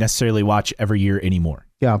something I necessarily watch every year anymore.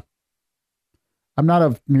 Yeah. I'm not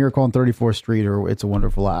a Miracle on 34th Street or It's a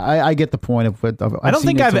Wonderful Life. I get the point of it. I don't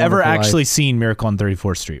think I've ever actually seen Miracle on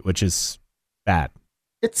 34th Street, which is bad.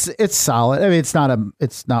 It's solid. I mean, it's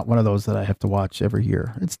not one of those that I have to watch every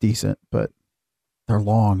year. It's decent, but they're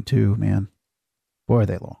long too, man. Boy, are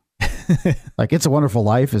they long. Like It's a Wonderful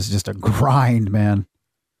Life is just a grind, man.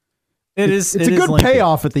 It's a good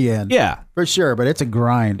payoff at the end. Yeah. For sure, but it's a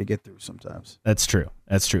grind to get through sometimes. That's true.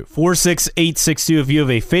 46862. If you have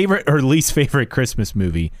a favorite or least favorite Christmas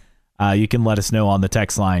movie, you can let us know on the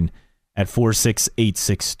text line at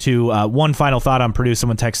 46862. One final thought on Purdue.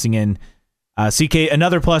 Someone texting in, CK,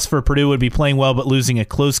 another plus for Purdue would be playing well but losing a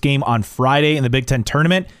close game on Friday in the Big Ten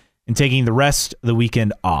tournament and taking the rest of the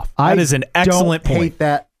weekend off. That is an excellent point. I hate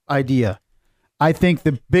that idea. I think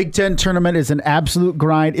the Big Ten tournament is an absolute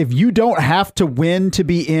grind. If you don't have to win to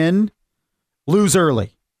be in, lose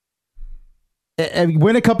early.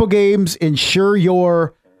 Win a couple games, ensure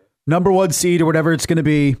your number one seed or whatever it's going to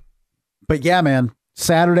be. But yeah, man,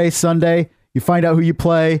 Saturday, Sunday, you find out who you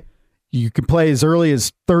play. You can play as early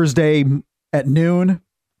as Thursday at noon.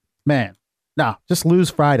 Man, no, just lose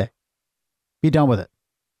Friday. Be done with it.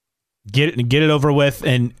 Get it over with.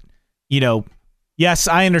 And, yes,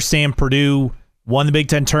 I understand Purdue won the Big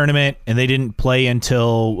Ten tournament and they didn't play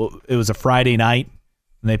until it was a Friday night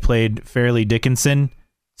and they played Fairleigh Dickinson.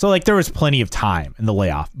 So, there was plenty of time in the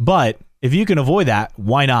layoff. But if you can avoid that,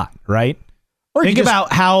 why not, right? Or think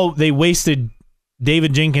about how they wasted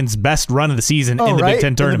David Jenkins' best run of the season in the Big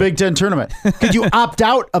Ten tournament. In the Big Ten tournament. Could you opt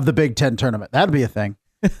out of the Big Ten tournament? That'd be a thing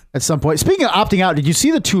at some point. Speaking of opting out, did you see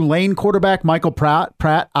the Tulane quarterback, Michael Pratt,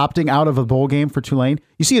 opting out of a bowl game for Tulane?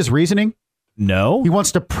 You see his reasoning? No. He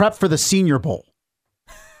wants to prep for the Senior Bowl.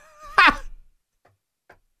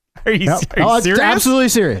 Are you serious? Absolutely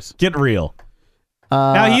serious. Get real.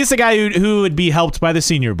 Now, he's the guy who would be helped by the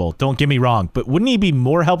Senior Bowl. Don't get me wrong. But wouldn't he be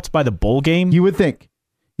more helped by the bowl game? You would think.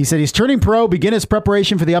 He said he's turning pro, begin his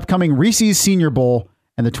preparation for the upcoming Reese's Senior Bowl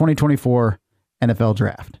and the 2024 NFL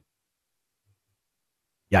Draft.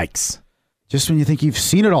 Yikes. Just when you think you've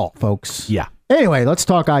seen it all, folks. Yeah. Anyway, let's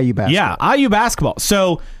talk IU basketball. Yeah, IU basketball.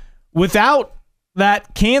 So without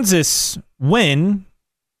that Kansas win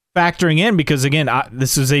factoring in, because, again,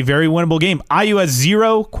 this is a very winnable game, IU has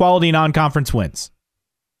 0 quality non-conference wins.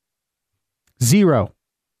 0.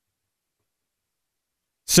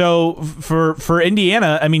 So for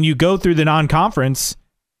Indiana, I mean, you go through the non-conference,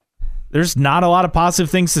 there's not a lot of positive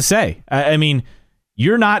things to say. I mean,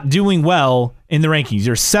 you're not doing well in the rankings.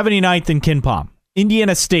 You're 79th in KenPom.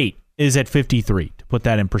 Indiana State is at 53, to put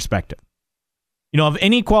that in perspective. You don't have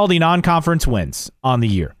any quality non-conference wins on the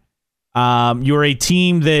year. You're a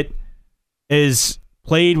team that is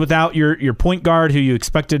played without your point guard, who you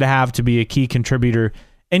expected to have to be a key contributor.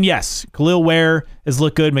 And yes, Khalil Ware has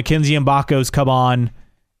looked good. Mackenzie Mbako's come on.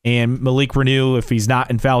 And Malik Renew, if he's not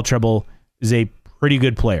in foul trouble, is a pretty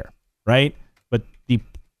good player, right? But the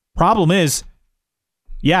problem is,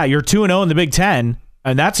 yeah, you're 2-0 in the Big Ten,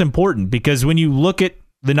 and that's important because when you look at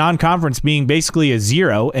the non-conference being basically a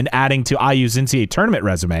 0 and adding to IU's NCAA tournament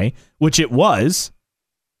resume, which it was,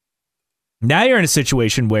 now you're in a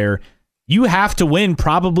situation where you have to win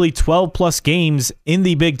probably 12-plus games in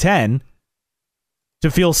the Big Ten to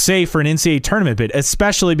feel safe for an NCAA tournament bid,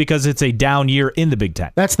 especially because it's a down year in the Big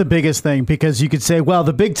Ten. That's the biggest thing, because you could say, well,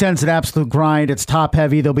 the Big Ten's an absolute grind. It's top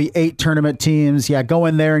heavy. There'll be 8 tournament teams. Yeah, go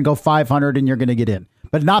in there and go 500 and you're going to get in.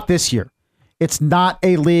 But not this year. It's not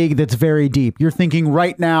a league that's very deep. You're thinking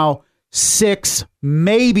right now 6,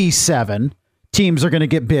 maybe 7 teams are going to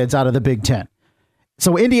get bids out of the Big Ten.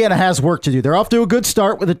 So Indiana has work to do. They're off to a good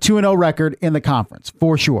start with a 2-0 record in the conference,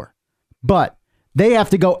 for sure. But they have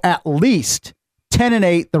to go at least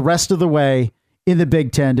 10-8 the rest of the way in the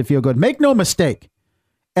Big Ten to feel good. Make no mistake.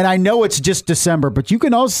 And I know it's just December, but you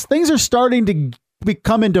can also, things are starting to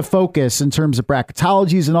come into focus in terms of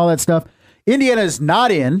bracketologies and all that stuff. Indiana is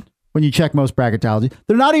not in when you check most bracketology.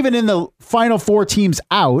 They're not even in the final 4 teams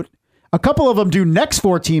out. A couple of them do next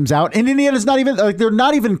 4 teams out, and Indiana's not even they're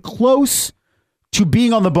not even close to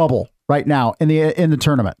being on the bubble right now in the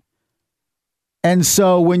tournament. And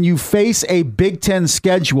so when you face a Big Ten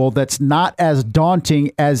schedule that's not as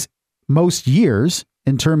daunting as most years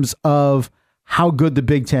in terms of how good the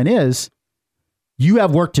Big Ten is, you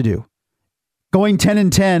have work to do. Going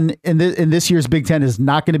 10-10 in this year's Big Ten is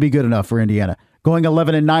not going to be good enough for Indiana. Going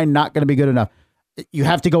 11-9, not going to be good enough. You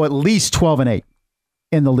have to go at least 12-8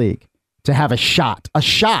 in the league to have a shot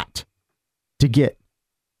to get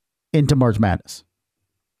into March Madness.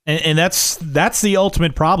 And that's the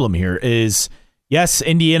ultimate problem here is, yes,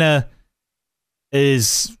 Indiana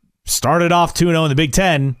is started off 2-0 in the Big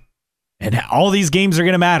Ten, and all these games are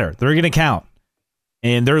going to matter. They're going to count.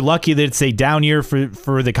 And they're lucky that it's a down year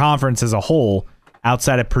for the conference as a whole,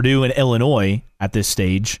 outside of Purdue and Illinois at this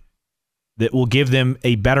stage, that will give them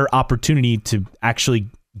a better opportunity to actually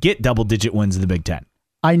get double-digit wins in the Big Ten.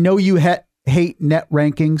 I know you hate net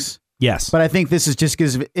rankings. Yes. But I think this is just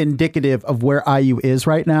indicative of where IU is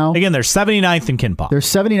right now. Again, they're 79th in KenPom. They're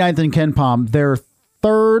 79th in KenPom. They're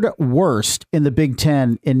 3rd worst in the Big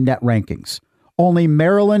Ten in net rankings. Only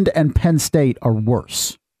Maryland and Penn State are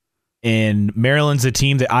worse. And Maryland's a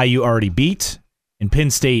team that IU already beat, and Penn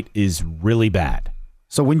State is really bad.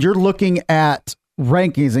 So when you're looking at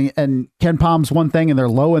rankings, and Ken Palm's one thing, and they're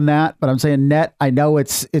low in that. But I'm saying net. I know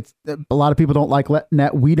it's a lot of people don't like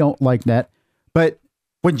net. We don't like net, but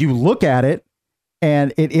when you look at it,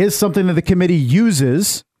 and it is something that the committee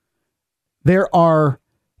uses, there are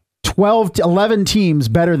 12 to 11 teams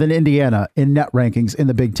better than Indiana in net rankings in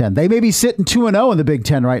the Big Ten. They may be sitting 2-0 in the Big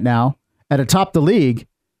Ten right now at atop the league,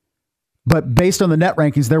 but based on the net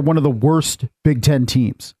rankings, they're one of the worst Big Ten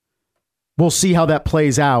teams. We'll see how that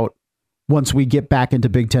plays out once we get back into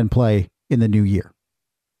Big Ten play in the new year.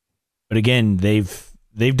 But again, they've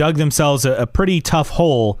dug themselves a pretty tough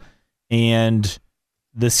hole, and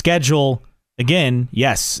the schedule, again,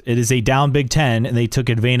 yes, it is a down Big Ten, and they took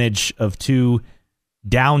advantage of two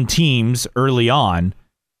down teams early on.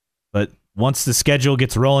 But once the schedule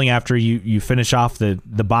gets rolling after you finish off the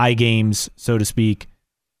bye games, so to speak,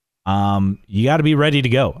 you got to be ready to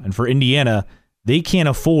go. And for Indiana, they can't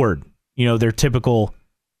afford, their typical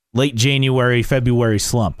late January, February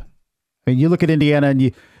slump. I mean, you look at Indiana and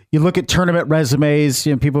you look at tournament resumes,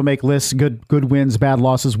 people make lists, good wins, bad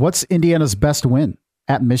losses. What's Indiana's best win?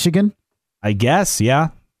 At Michigan? I guess, yeah.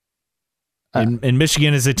 And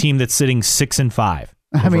Michigan is a team that's sitting 6-5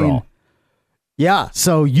 overall. I mean, yeah.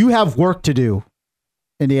 So you have work to do,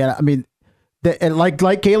 Indiana. I mean,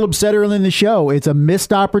 like Caleb said earlier in the show, it's a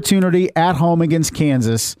missed opportunity at home against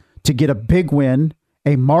Kansas to get a big win,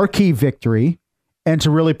 a marquee victory, and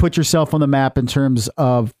to really put yourself on the map in terms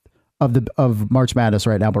of March Madness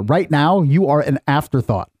right now. But right now, you are an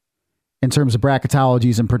afterthought in terms of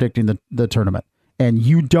bracketologies and predicting the tournament. And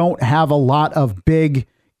you don't have a lot of big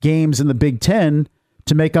games in the Big Ten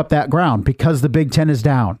to make up that ground because the Big Ten is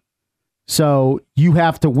down. So you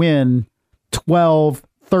have to win 12,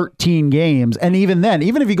 13 games. And even then,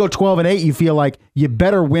 even if you go 12-8, you feel like you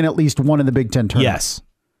better win at least one in the Big Ten tournament. Yes,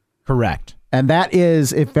 correct. And that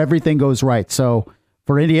is if everything goes right. So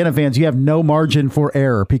for Indiana fans, you have no margin for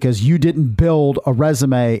error because you didn't build a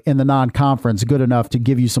resume in the non-conference good enough to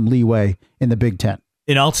give you some leeway in the Big Ten.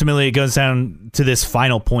 And ultimately, it goes down to this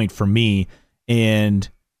final point for me. And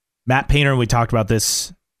Matt Painter, we talked about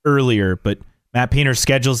this earlier, but Matt Painter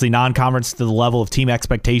schedules the non-conference to the level of team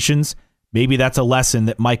expectations. Maybe that's a lesson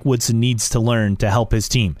that Mike Woodson needs to learn to help his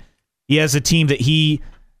team. He has a team that he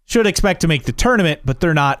should expect to make the tournament, but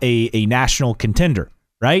they're not a national contender,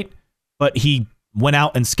 right? But he went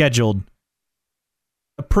out and scheduled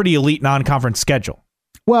a pretty elite non-conference schedule.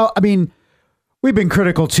 Well, I mean, we've been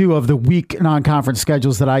critical, too, of the weak non-conference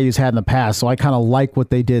schedules that IU's had in the past, so I kind of like what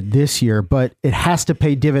they did this year, but it has to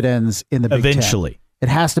pay dividends in the Big Ten. Eventually. It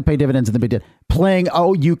has to pay dividends in the Big Ten. Playing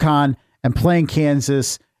UConn and playing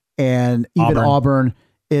Kansas and even Auburn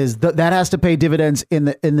is that has to pay dividends in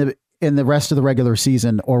the rest of the regular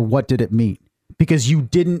season, or what did it mean? Because you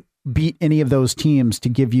didn't beat any of those teams to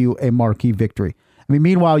give you a marquee victory. I mean,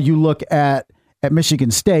 meanwhile, you look at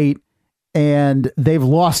Michigan State, and they've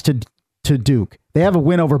lost to Duke. They have a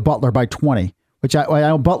win over Butler by 20, which I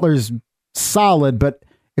know Butler's solid, but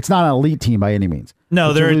it's not an elite team by any means. No,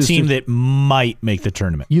 but they're a team that might make the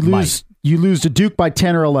tournament. You lose to Duke by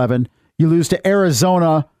 10 or 11. You lose to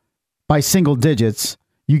Arizona by single digits.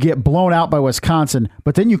 You get blown out by Wisconsin,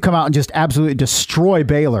 but then you come out and just absolutely destroy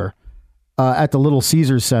Baylor at the Little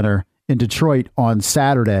Caesars Center in Detroit on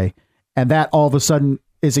Saturday. And that all of a sudden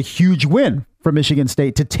is a huge win for Michigan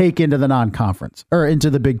State to take into the non-conference or into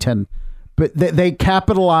the Big Ten. But they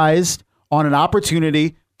capitalized on an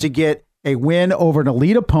opportunity to get a win over an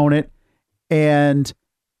elite opponent and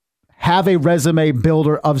have a resume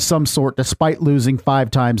builder of some sort despite losing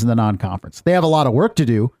 5 times in the non-conference. They have a lot of work to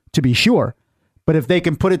do, to be sure. But if they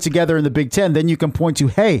can put it together in the Big Ten, then you can point to,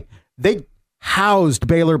 hey, they housed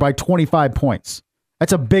Baylor by 25 points.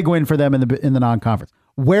 That's a big win for them in the non-conference.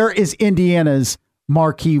 Where is Indiana's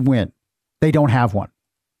marquee win? They don't have one.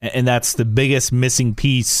 And that's the biggest missing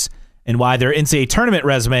piece and why their NCAA tournament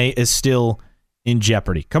resume is still in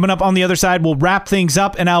jeopardy. Coming up on the other side, we'll wrap things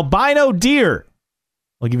up. An albino deer.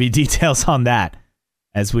 We'll give you details on that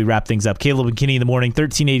as we wrap things up. Caleb and Kenny in the morning,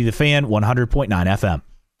 1380 The Fan, 100.9 FM.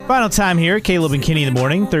 Final time here, Caleb and Kenny in the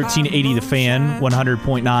morning, 1380 The Fan,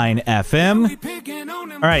 100.9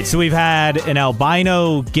 FM. All right, so we've had an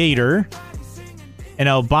albino gator, an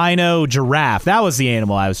albino giraffe. That was the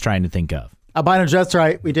animal I was trying to think of. Albino, that's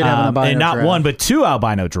right. We did have an albino and not giraffe. one, but 2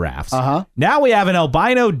 albino giraffes. Uh-huh. Now we have an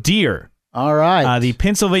albino deer. All right. The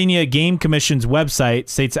Pennsylvania Game Commission's website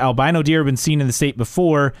states albino deer have been seen in the state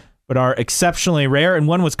before, but are exceptionally rare, and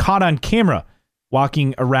one was caught on camera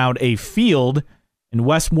walking around a field in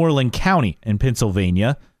Westmoreland County in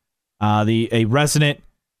Pennsylvania. A resident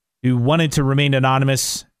who wanted to remain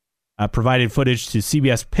anonymous provided footage to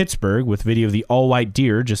CBS Pittsburgh with video of the all-white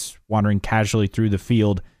deer just wandering casually through the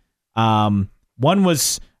field. One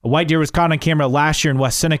was a white deer was caught on camera last year in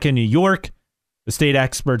West Seneca, New York. The state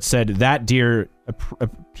experts said that deer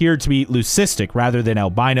appeared to be leucistic rather than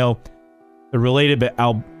albino. The related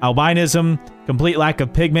albinism, complete lack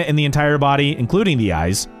of pigment in the entire body, including the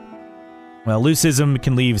eyes. Well, leucism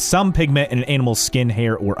can leave some pigment in an animal's skin,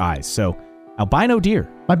 hair, or eyes. So, albino deer.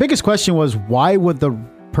 My biggest question was, why would the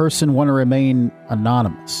person want to remain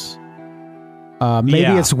anonymous?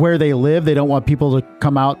 Maybe it's where they live. They don't want people to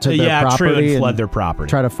come out to their property and flood their property.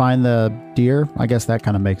 Try to find the deer. I guess that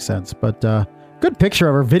kind of makes sense. But good picture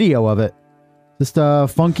of her video of it. Just a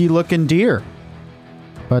funky looking deer.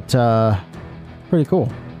 But pretty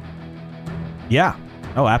cool. Yeah.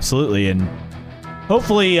 Oh, absolutely. And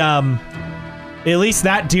hopefully, at least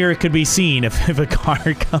that deer could be seen if a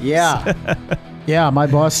car comes. Yeah. Yeah, my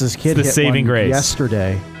boss's kid hit saving one grace.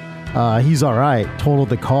 Yesterday. He's all right. Totaled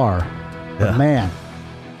the car. But man.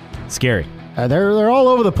 Scary. They're all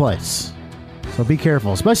over the place. So be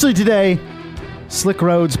careful. Especially today. Slick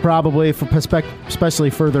roads probably, especially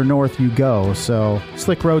further north you go. So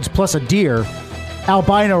slick roads plus a deer,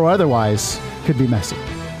 albino or otherwise, could be messy.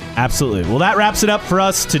 Absolutely. Well, that wraps it up for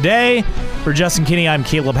us today. For Justin Kinney, I'm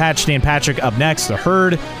Caleb Hatch. Dan Patrick up next. The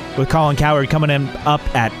Herd with Colin Cowherd coming in up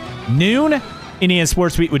at noon. Indiana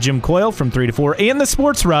Sports Beat with Jim Coyle from 3 to 4. And the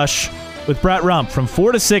Sports Rush with Brett Rump from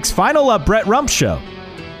 4 to 6. Final Brett Rump show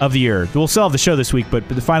of the year. We'll still have the show this week, but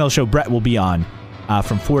the final show Brett will be on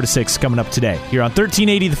from 4 to 6 coming up today here on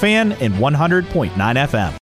 1380 The Fan and 100.9 FM.